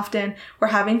sick more often. We're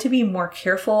having to be more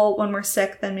careful when we're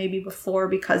sick than maybe before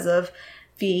because of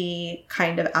the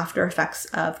kind of after effects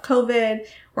of COVID.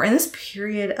 We're in this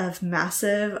period of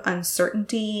massive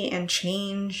uncertainty and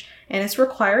change, and it's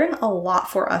requiring a lot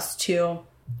for us to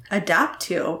adapt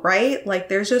to, right? Like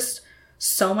there's just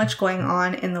so much going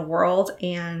on in the world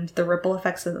and the ripple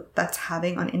effects that's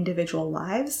having on individual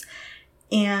lives.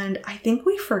 And I think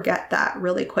we forget that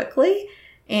really quickly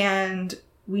and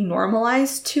we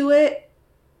normalize to it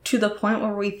to the point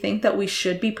where we think that we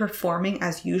should be performing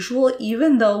as usual,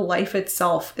 even though life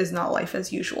itself is not life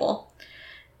as usual.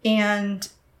 And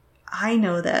I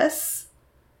know this,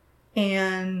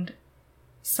 and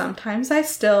sometimes I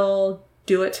still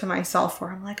do it to myself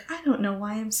where I'm like, I don't know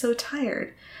why I'm so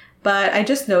tired. But I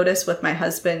just notice with my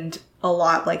husband a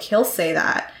lot, like he'll say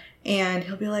that and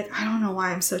he'll be like, I don't know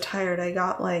why I'm so tired. I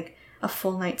got like a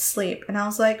full night's sleep. And I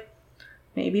was like,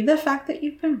 maybe the fact that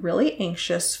you've been really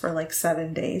anxious for like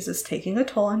 7 days is taking a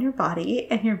toll on your body,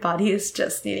 and your body is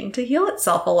just needing to heal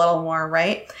itself a little more,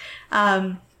 right?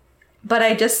 But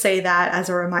I just say that as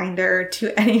a reminder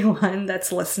to anyone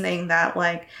that's listening that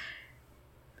like,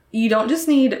 you don't just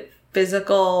need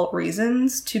physical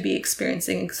reasons to be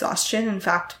experiencing exhaustion. In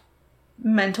fact,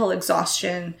 mental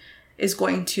exhaustion is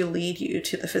going to lead you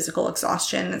to the physical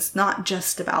exhaustion. It's not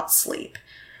just about sleep.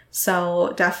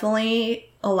 So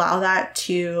definitely allow that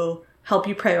to help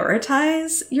you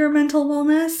prioritize your mental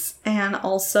wellness, and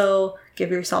also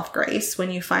give yourself grace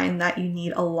when you find that you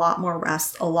need a lot more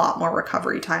rest, a lot more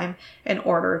recovery time in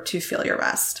order to feel your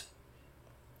best.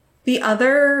 The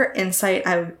other insight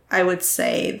I would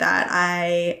say that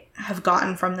I have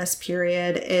gotten from this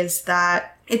period is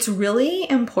that it's really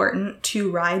important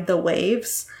to ride the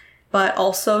waves, but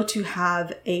also to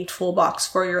have a toolbox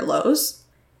for your lows.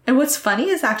 And what's funny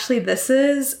is actually this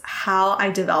is how I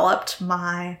developed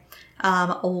my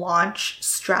launch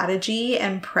strategy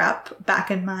and prep back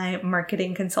in my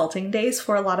marketing consulting days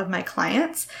for a lot of my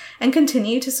clients, and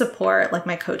continue to support like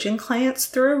my coaching clients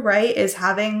through, right? Is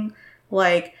having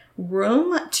like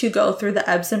room to go through the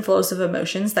ebbs and flows of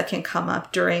emotions that can come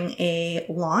up during a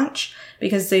launch,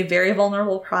 because it's a very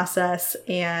vulnerable process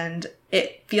and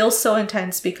it feels so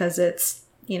intense because it's,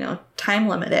 time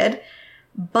limited,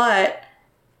 but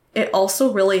it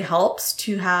also really helps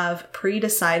to have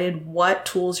pre-decided what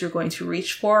tools you're going to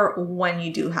reach for when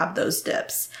you do have those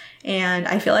dips. And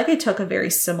I feel like I took a very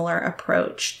similar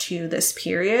approach to this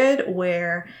period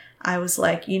where I was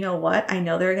like, you know what? I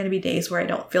know there are going to be days where I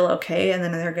don't feel okay, and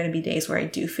then there are going to be days where I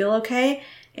do feel okay.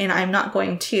 And I'm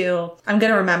going to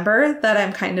remember that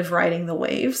I'm kind of riding the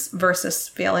waves versus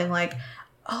feeling like,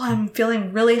 oh, I'm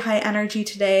feeling really high energy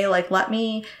today. Like, let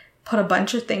me put a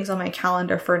bunch of things on my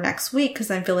calendar for next week because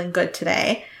I'm feeling good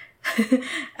today.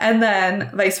 And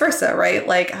then vice versa, right?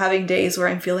 Like having days where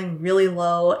I'm feeling really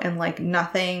low and like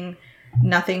nothing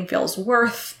feels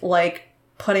worth like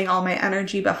putting all my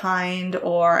energy behind,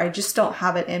 or I just don't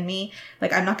have it in me.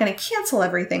 Like, I'm not going to cancel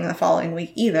everything the following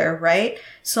week either, right?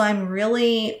 So I'm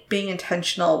really being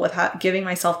intentional with giving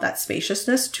myself that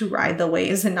spaciousness to ride the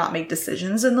waves and not make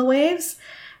decisions in the waves.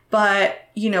 But,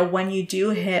 when you do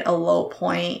hit a low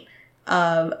point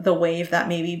of the wave that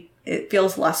maybe it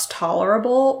feels less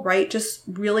tolerable, right? Just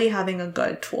really having a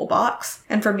good toolbox.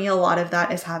 And for me, a lot of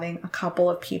that is having a couple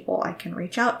of people I can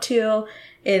reach out to.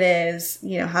 It is,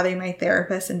 having my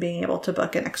therapist and being able to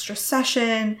book an extra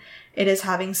session. It is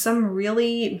having some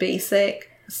really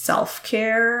basic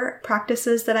self-care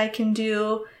practices that I can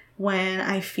do when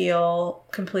I feel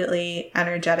completely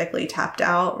energetically tapped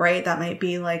out, right? That might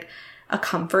be like a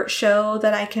comfort show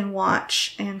that I can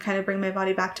watch and kind of bring my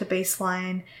body back to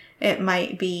baseline. It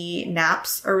might be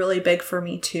naps are really big for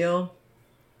me too.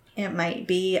 It might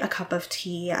be a cup of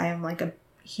tea. I am like a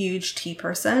huge tea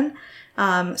person.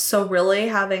 So really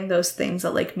having those things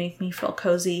that like make me feel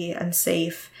cozy and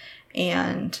safe,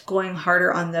 and going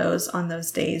harder on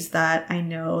those days that I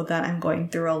know that I'm going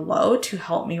through a low to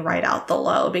help me ride out the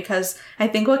low. Because I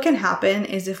think what can happen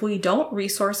is if we don't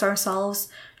resource ourselves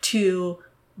to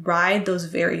ride those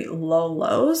very low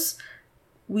lows,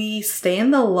 we stay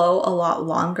in the low a lot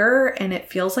longer, and it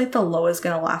feels like the low is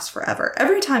going to last forever.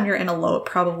 Every time you're in a low, it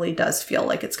probably does feel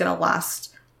like it's going to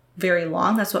last very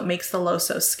long. That's what makes the low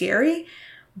so scary.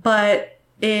 But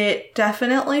it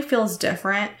definitely feels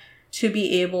different to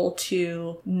be able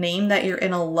to name that you're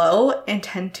in a low and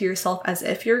tend to yourself as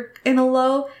if you're in a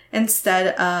low,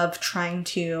 instead of trying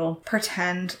to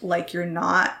pretend like you're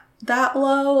not that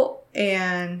low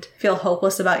and feel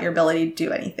hopeless about your ability to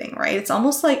do anything, right? It's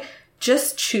almost like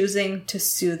just choosing to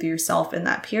soothe yourself in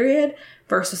that period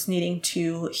versus needing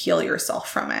to heal yourself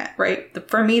from it, right?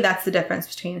 For me, that's the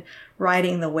difference between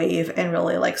riding the wave and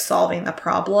really like solving the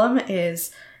problem,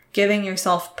 is giving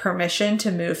yourself permission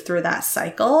to move through that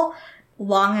cycle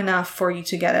long enough for you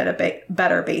to get at a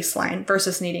better baseline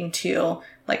versus needing to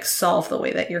like solve the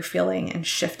way that you're feeling and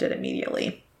shift it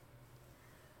immediately.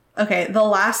 Okay, the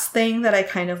last thing that I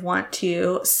kind of want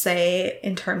to say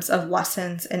in terms of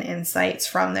lessons and insights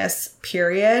from this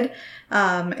period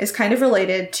is kind of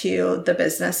related to the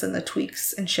business and the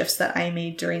tweaks and shifts that I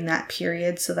made during that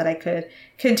period so that I could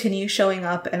continue showing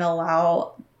up and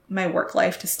allow my work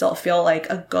life to still feel like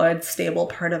a good, stable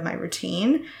part of my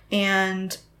routine.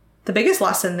 And the biggest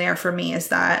lesson there for me is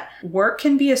that work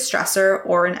can be a stressor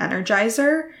or an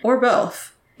energizer, or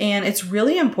both. And it's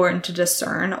really important to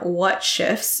discern what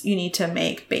shifts you need to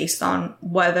make based on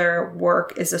whether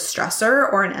work is a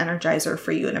stressor or an energizer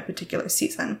for you in a particular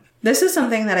season. This is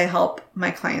something that I help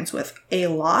my clients with a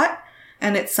lot.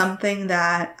 And it's something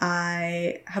that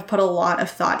I have put a lot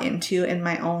of thought into in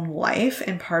my own life,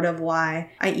 and part of why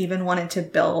I even wanted to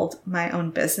build my own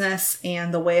business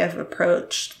and the way I've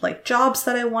approached like jobs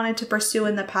that I wanted to pursue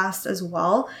in the past as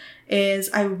well is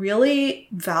I really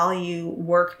value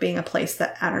work being a place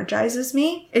that energizes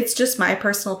me. It's just my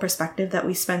personal perspective that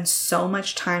we spend so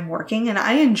much time working, and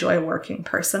I enjoy working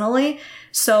personally.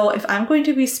 So if I'm going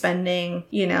to be spending,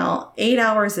 8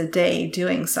 hours a day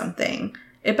doing something,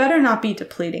 it better not be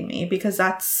depleting me, because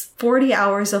that's 40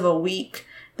 hours of a week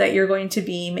that you're going to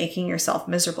be making yourself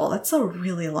miserable. That's a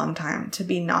really long time to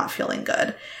be not feeling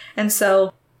good. And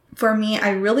so for me,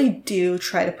 I really do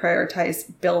try to prioritize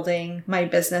building my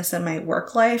business and my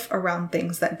work life around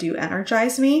things that do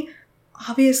energize me.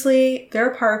 Obviously, there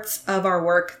are parts of our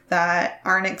work that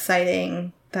aren't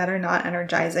exciting, that are not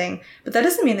energizing, but that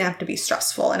doesn't mean they have to be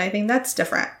stressful. And I think that's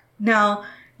different. Now,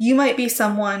 you might be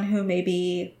someone who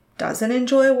maybe doesn't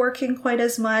enjoy working quite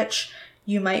as much.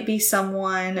 You might be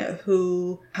someone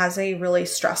who has a really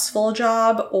stressful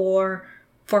job, or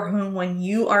for whom when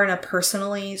you are in a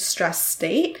personally stressed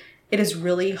state, it is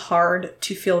really hard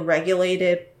to feel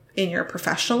regulated in your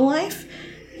professional life.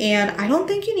 And I don't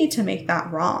think you need to make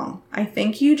that wrong. I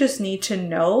think you just need to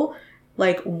know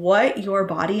what your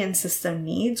body and system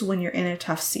needs when you're in a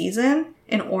tough season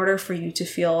in order for you to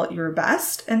feel your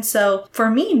best. And so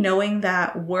for me, knowing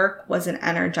that work was an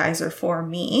energizer for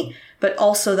me, but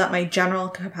also that my general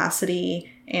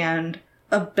capacity and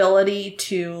ability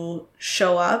to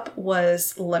show up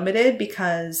was limited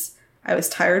because I was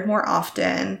tired more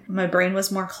often, my brain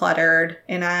was more cluttered,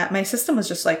 and my system was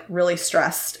just really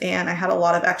stressed, and I had a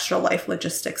lot of extra life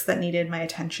logistics that needed my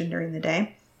attention during the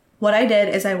day. What I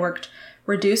did is I worked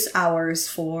reduced hours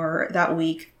for that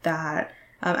week that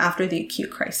after the acute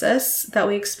crisis that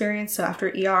we experienced. So after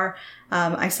ER,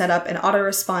 I set up an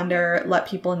autoresponder, let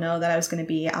people know that I was going to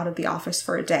be out of the office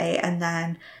for a day. And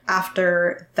then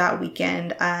after that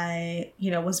weekend, I,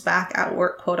 was back at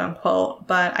work, quote unquote,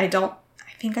 but I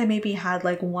think I maybe had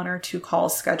 1 or 2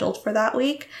 calls scheduled for that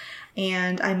week.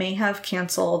 And I may have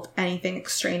canceled anything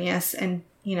extraneous and,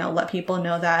 let people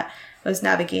know that I was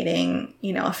navigating,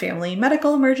 a family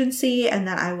medical emergency, and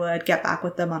then I would get back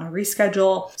with them on a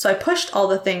reschedule. So I pushed all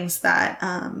the things that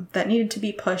that needed to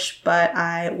be pushed, but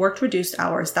I worked reduced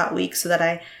hours that week so that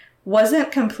I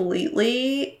wasn't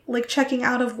completely checking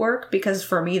out of work, because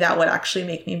for me that would actually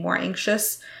make me more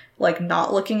anxious,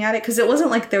 not looking at it, because it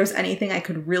wasn't there was anything I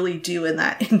could really do in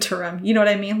that interim. You know what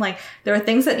I mean? There were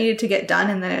things that needed to get done,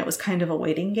 and then it was kind of a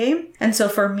waiting game. And so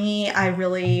for me, I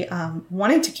really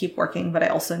wanted to keep working, but I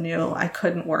also knew I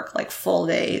couldn't work full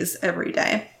days every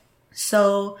day.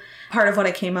 So part of what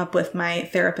I came up with my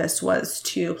therapist was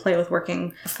to play with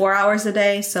working 4 hours a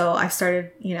day. So I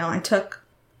started, I took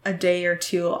a day or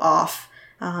 2 off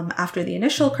after the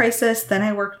initial crisis. Then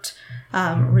I worked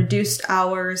reduced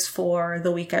hours for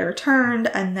the week I returned.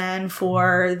 And then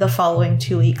for the following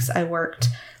 2 weeks, I worked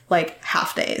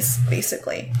half days,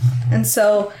 basically. And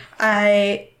so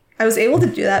I was able to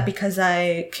do that because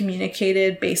I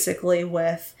communicated basically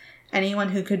with anyone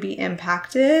who could be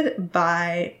impacted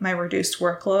by my reduced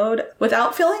workload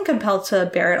without feeling compelled to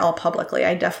bear it all publicly.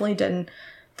 I definitely didn't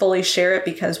fully share it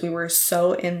because we were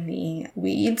so in the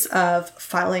weeds of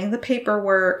filing the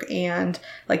paperwork and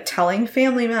telling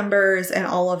family members and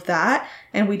all of that.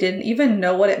 And we didn't even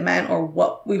know what it meant or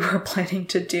what we were planning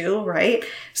to do, right?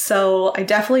 So I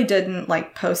definitely didn't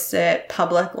post it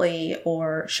publicly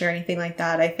or share anything like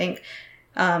that. I think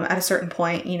at a certain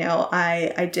point,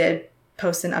 I did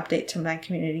post an update to my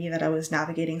community that I was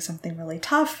navigating something really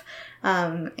tough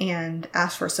and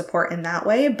asked for support in that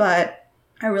way. But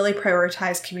I really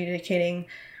prioritize communicating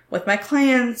with my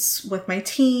clients, with my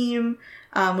team,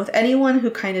 with anyone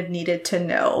who kind of needed to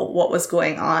know what was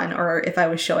going on or if I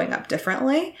was showing up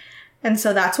differently. And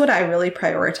so that's what I really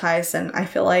prioritize. And I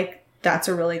feel like that's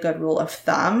a really good rule of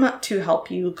thumb to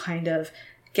help you kind of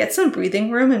get some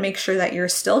breathing room and make sure that you're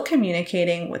still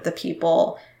communicating with the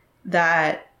people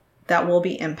that will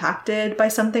be impacted by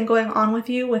something going on with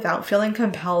you without feeling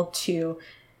compelled to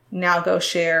now go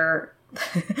share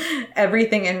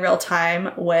everything in real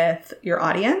time with your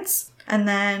audience. And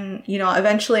then,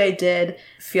 eventually I did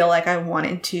feel like I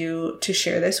wanted to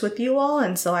share this with you all.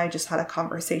 And so I just had a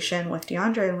conversation with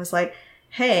DeAndre and was like,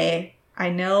 hey, I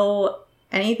know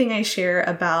anything I share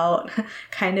about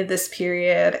kind of this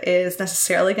period is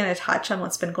necessarily going to touch on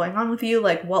what's been going on with you.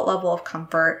 What level of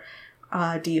comfort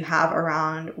do you have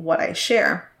around what I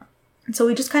share? And so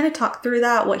we just kind of talked through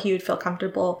that, what he would feel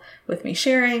comfortable with me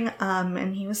sharing.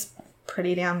 And he was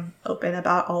pretty damn open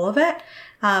about all of it.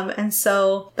 And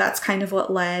so that's kind of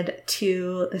what led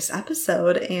to this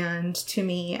episode and to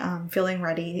me feeling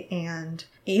ready and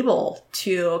able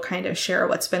to kind of share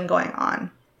what's been going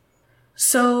on.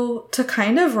 So to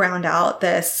kind of round out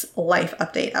this life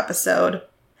update episode,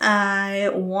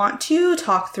 I want to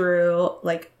talk through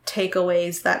like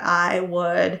takeaways that I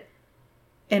would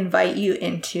invite you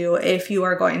into if you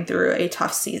are going through a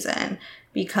tough season,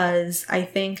 because I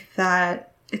think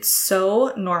that it's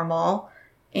so normal.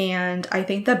 And I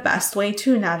think the best way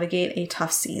to navigate a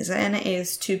tough season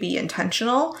is to be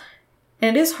intentional.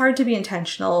 And it is hard to be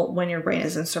intentional when your brain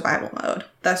is in survival mode.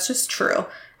 That's just true.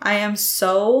 I am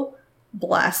so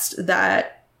blessed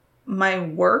that my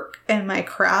work and my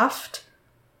craft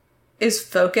is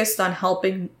focused on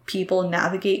helping people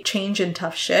navigate change and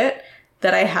tough shit,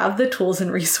 that I have the tools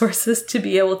and resources to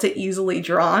be able to easily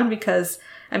draw on because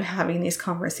I'm having these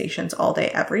conversations all day,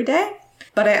 every day.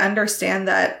 But I understand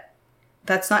that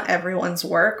that's not everyone's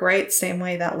work, right? Same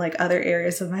way that like other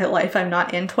areas of my life, I'm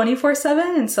not in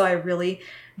 24/7. And so I really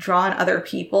draw on other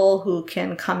people who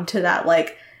can come to that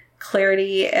like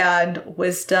clarity and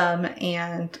wisdom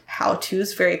and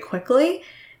how-tos very quickly.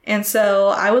 And so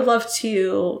I would love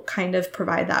to kind of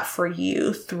provide that for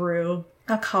you through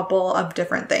a couple of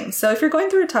different things. So if you're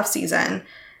going through a tough season,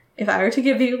 if I were to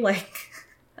give you like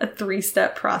a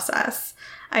 3-step process,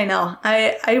 I know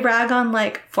I rag on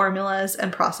like formulas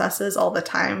and processes all the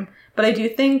time, but I do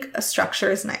think a structure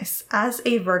is nice. As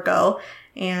a Virgo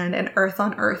and an earth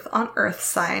on earth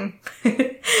sign,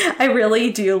 I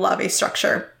really do love a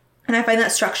structure. And I find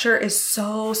that structure is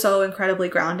so incredibly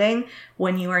grounding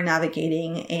when you are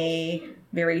navigating a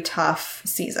very tough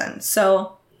season.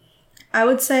 So I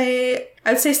would say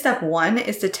step 1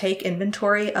 is to take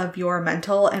inventory of your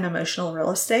mental and emotional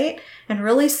real estate and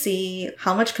really see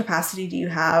how much capacity do you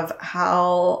have,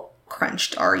 how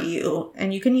crunched are you?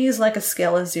 And you can use like a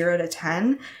scale of 0 to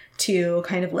 10 to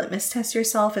kind of litmus test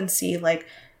yourself and see like,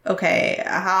 okay,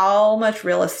 how much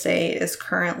real estate is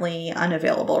currently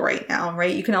unavailable right now,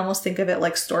 right? You can almost think of it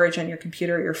like storage on your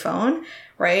computer or your phone,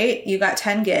 right? You got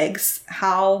 10 gigs.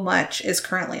 How much is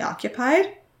currently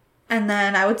occupied? And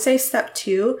then I would say step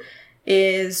 2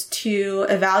 is to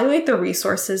evaluate the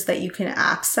resources that you can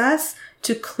access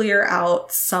to clear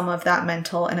out some of that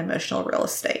mental and emotional real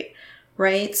estate,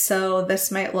 right? So this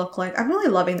might look like, I'm really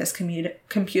loving this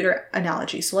computer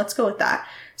analogy. So let's go with that.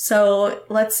 So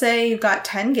let's say you've got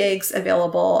 10 gigs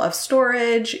available of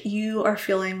storage. You are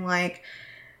feeling like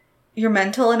your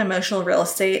mental and emotional real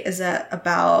estate is at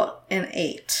about an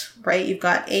 8, right? You've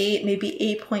got 8, maybe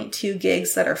 8.2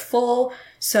 gigs that are full.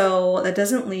 So that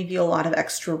doesn't leave you a lot of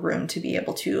extra room to be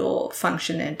able to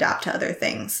function and adapt to other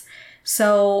things.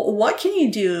 So what can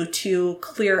you do to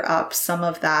clear up some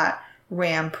of that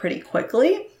RAM pretty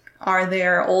quickly? Are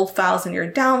there old files in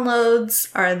your downloads?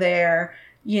 Are there,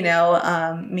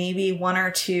 maybe 1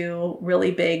 or 2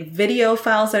 really big video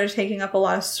files that are taking up a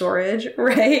lot of storage,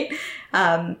 right?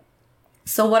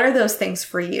 So what are those things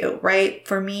for you, right?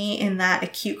 For me, in that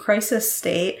acute crisis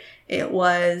state, it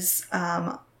was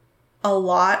a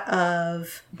lot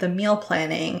of the meal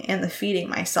planning and the feeding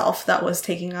myself that was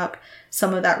taking up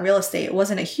some of that real estate. It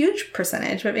wasn't a huge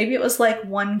percentage, but maybe it was like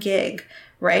 1 gig,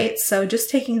 right? So just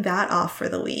taking that off for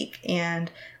the week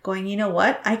and going, you know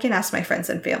what? I can ask my friends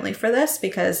and family for this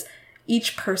because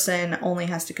each person only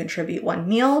has to contribute 1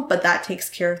 meal, but that takes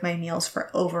care of my meals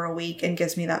for over a week and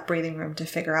gives me that breathing room to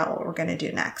figure out what we're going to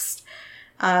do next.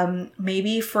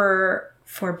 Maybe for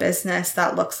business,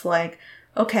 that looks like,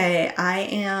 okay, I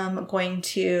am going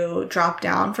to drop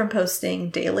down from posting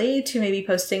daily to maybe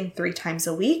posting 3 times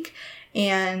a week.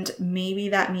 And maybe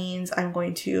that means I'm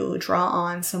going to draw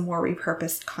on some more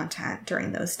repurposed content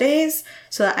during those days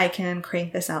so that I can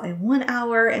crank this out in 1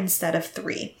 hour instead of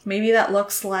 3. Maybe that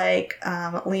looks like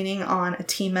leaning on a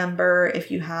team member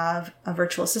if you have a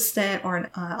virtual assistant or an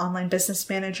online business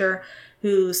manager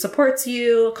who supports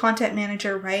you, content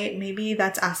manager, right? Maybe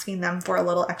that's asking them for a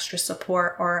little extra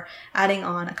support or adding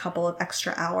on a couple of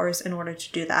extra hours in order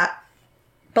to do that.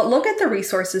 But look at the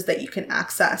resources that you can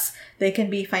access. They can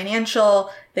be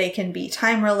financial, they can be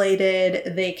time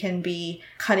related, they can be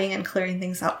cutting and clearing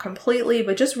things out completely,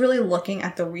 but just really looking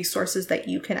at the resources that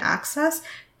you can access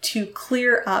to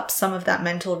clear up some of that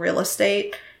mental real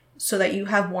estate so that you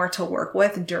have more to work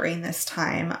with during this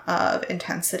time of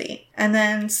intensity. And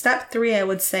then step 3, I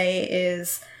would say,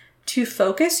 is to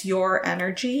focus your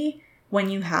energy when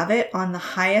you have it on the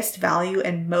highest value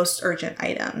and most urgent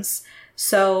items.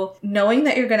 So knowing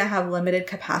that you're going to have limited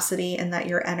capacity and that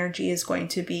your energy is going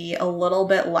to be a little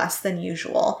bit less than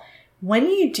usual, when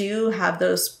you do have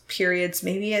those periods,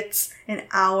 maybe it's an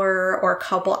hour or a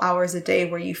couple hours a day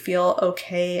where you feel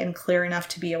okay and clear enough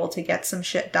to be able to get some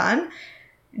shit done,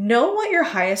 know what your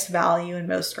highest value and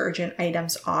most urgent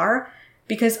items are,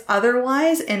 because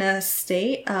otherwise in a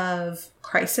state of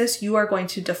crisis, you are going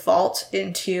to default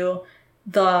into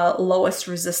the lowest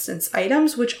resistance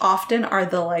items, which often are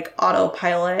the like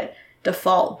autopilot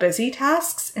default busy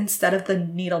tasks instead of the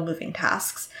needle moving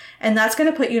tasks. And that's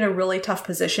going to put you in a really tough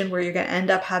position where you're going to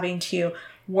end up having to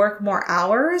work more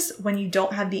hours when you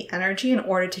don't have the energy in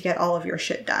order to get all of your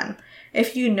shit done.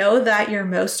 If you know that your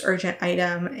most urgent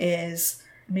item is,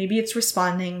 maybe it's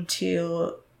responding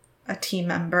to a team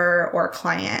member or a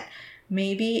client,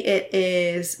 maybe it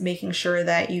is making sure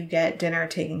that you get dinner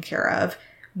taken care of,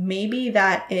 maybe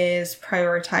that is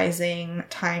prioritizing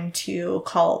time to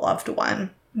call a loved one.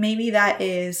 Maybe that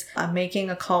is making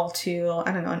a call to,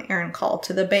 an errand call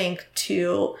to the bank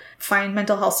to find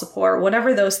mental health support,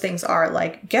 whatever those things are.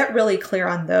 Like, get really clear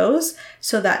on those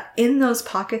so that in those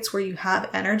pockets where you have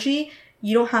energy,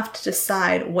 you don't have to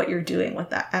decide what you're doing with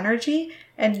that energy,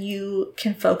 and you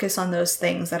can focus on those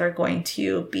things that are going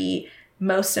to be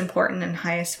most important and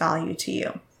highest value to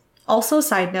you. Also,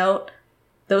 side note,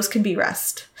 those can be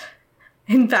rest.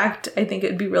 In fact, I think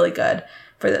it'd be really good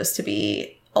for those to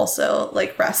be also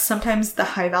like rest. Sometimes the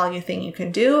high value thing you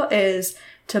can do is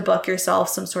to book yourself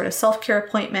some sort of self-care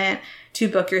appointment, to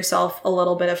book yourself a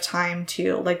little bit of time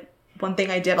to, like, one thing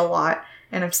I did a lot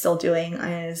and I'm still doing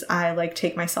is I like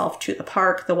take myself to the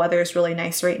park. The weather is really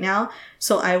nice right now.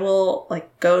 So I will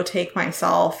like go take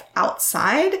myself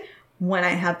outside when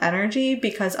I have energy,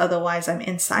 because otherwise I'm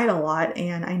inside a lot.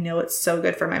 And I know it's so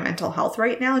good for my mental health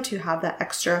right now to have that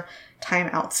extra time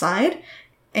outside.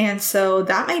 And so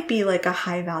that might be like a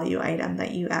high value item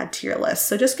that you add to your list.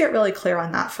 So just get really clear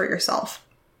on that for yourself.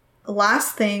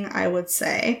 Last thing I would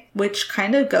say, which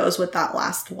kind of goes with that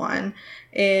last one,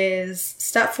 is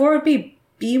step 4 would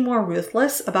be more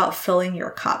ruthless about filling your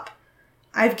cup.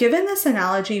 I've given this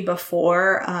analogy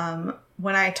before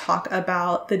when I talk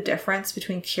about the difference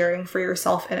between caring for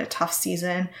yourself in a tough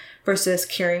season versus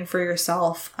caring for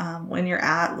yourself when you're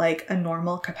at like a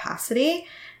normal capacity.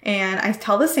 And I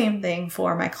tell the same thing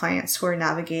for my clients who are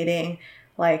navigating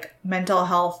like mental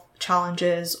health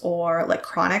challenges or like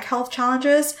chronic health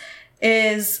challenges,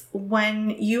 is when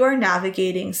you are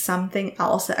navigating something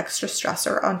else, an extra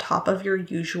stressor on top of your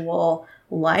usual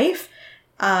life,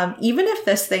 even if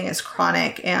this thing is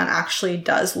chronic and actually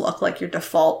does look like your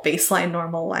default baseline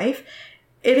normal life,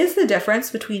 it is the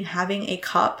difference between having a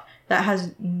cup that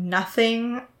has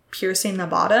nothing piercing the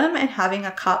bottom and having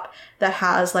a cup that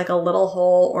has like a little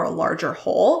hole or a larger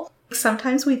hole.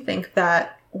 Sometimes we think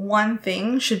that one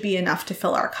thing should be enough to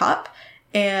fill our cup,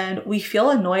 and we feel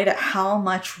annoyed at how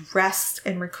much rest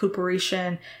and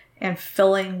recuperation and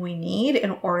filling we need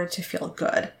in order to feel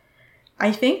good.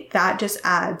 I think that just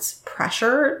adds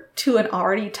pressure to an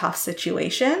already tough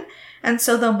situation. And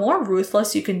so the more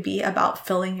ruthless you can be about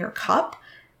filling your cup,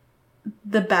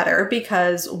 the better,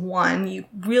 because one, you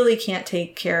really can't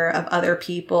take care of other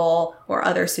people or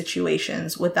other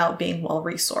situations without being well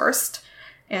resourced.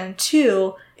 And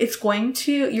two,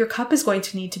 your cup is going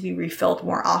to need to be refilled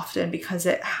more often because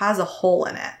it has a hole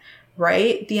in it,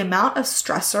 right? The amount of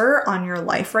stressor on your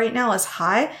life right now is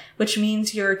high, which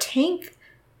means your tank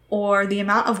or the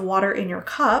amount of water in your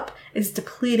cup is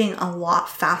depleting a lot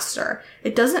faster.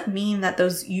 It doesn't mean that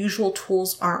those usual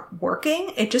tools aren't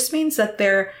working. It just means that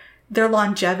their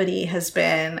longevity has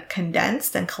been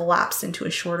condensed and collapsed into a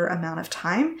shorter amount of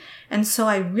time. And so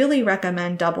I really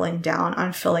recommend doubling down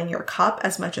on filling your cup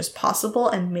as much as possible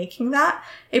and making that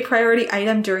a priority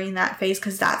item during that phase,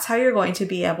 because that's how you're going to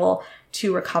be able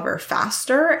to recover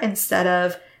faster instead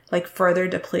of like further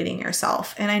depleting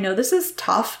yourself. And I know this is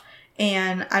tough,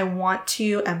 and I want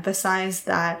to emphasize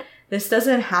that this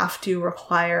doesn't have to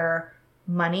require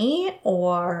money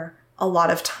or a lot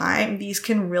of time. These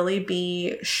can really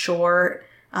be short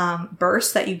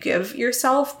bursts that you give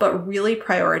yourself, but really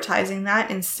prioritizing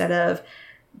that instead of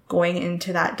going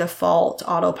into that default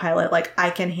autopilot, like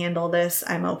I can handle this,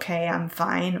 I'm okay, I'm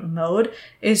fine mode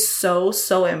is so,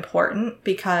 so important,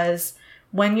 because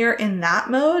when you're in that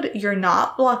mode, you're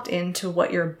not locked into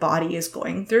what your body is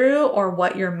going through or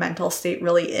what your mental state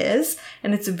really is.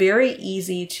 And it's very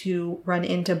easy to run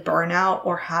into burnout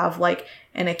or have like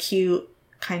an acute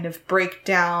kind of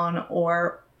breakdown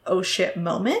or oh shit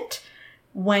moment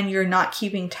when you're not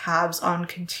keeping tabs on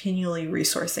continually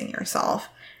resourcing yourself.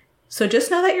 So just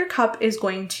know that your cup is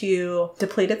going to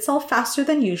deplete itself faster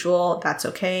than usual. That's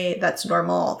okay. That's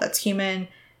normal. That's human.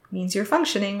 It means you're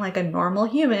functioning like a normal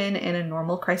human in a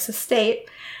normal crisis state,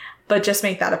 but just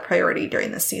make that a priority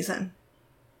during this season.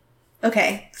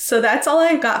 Okay, so that's all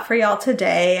I've got for y'all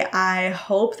today. I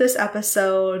hope this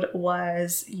episode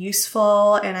was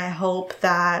useful, and I hope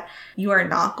that you are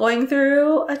not going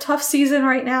through a tough season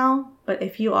right now. But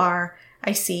if you are,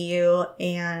 I see you,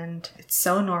 and it's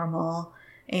so normal,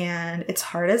 and it's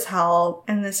hard as hell.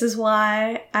 And this is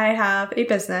why I have a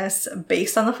business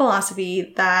based on the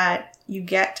philosophy that you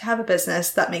get to have a business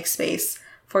that makes space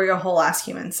for your whole ass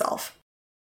human self.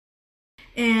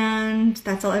 And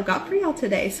that's all I've got for y'all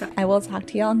today. So I will talk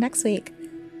to y'all next week.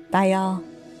 Bye, y'all.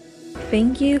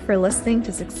 Thank you for listening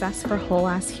to Success for Whole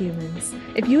Ass Humans.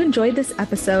 If you enjoyed this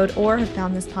episode or have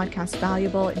found this podcast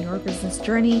valuable in your business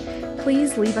journey,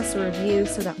 please leave us a review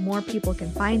so that more people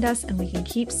can find us and we can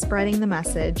keep spreading the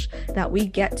message that we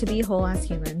get to be whole ass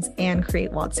humans and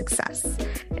create wild success.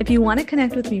 If you want to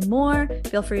connect with me more,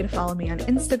 feel free to follow me on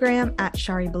Instagram at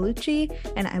Shari Bellucci,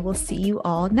 and I will see you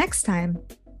all next time.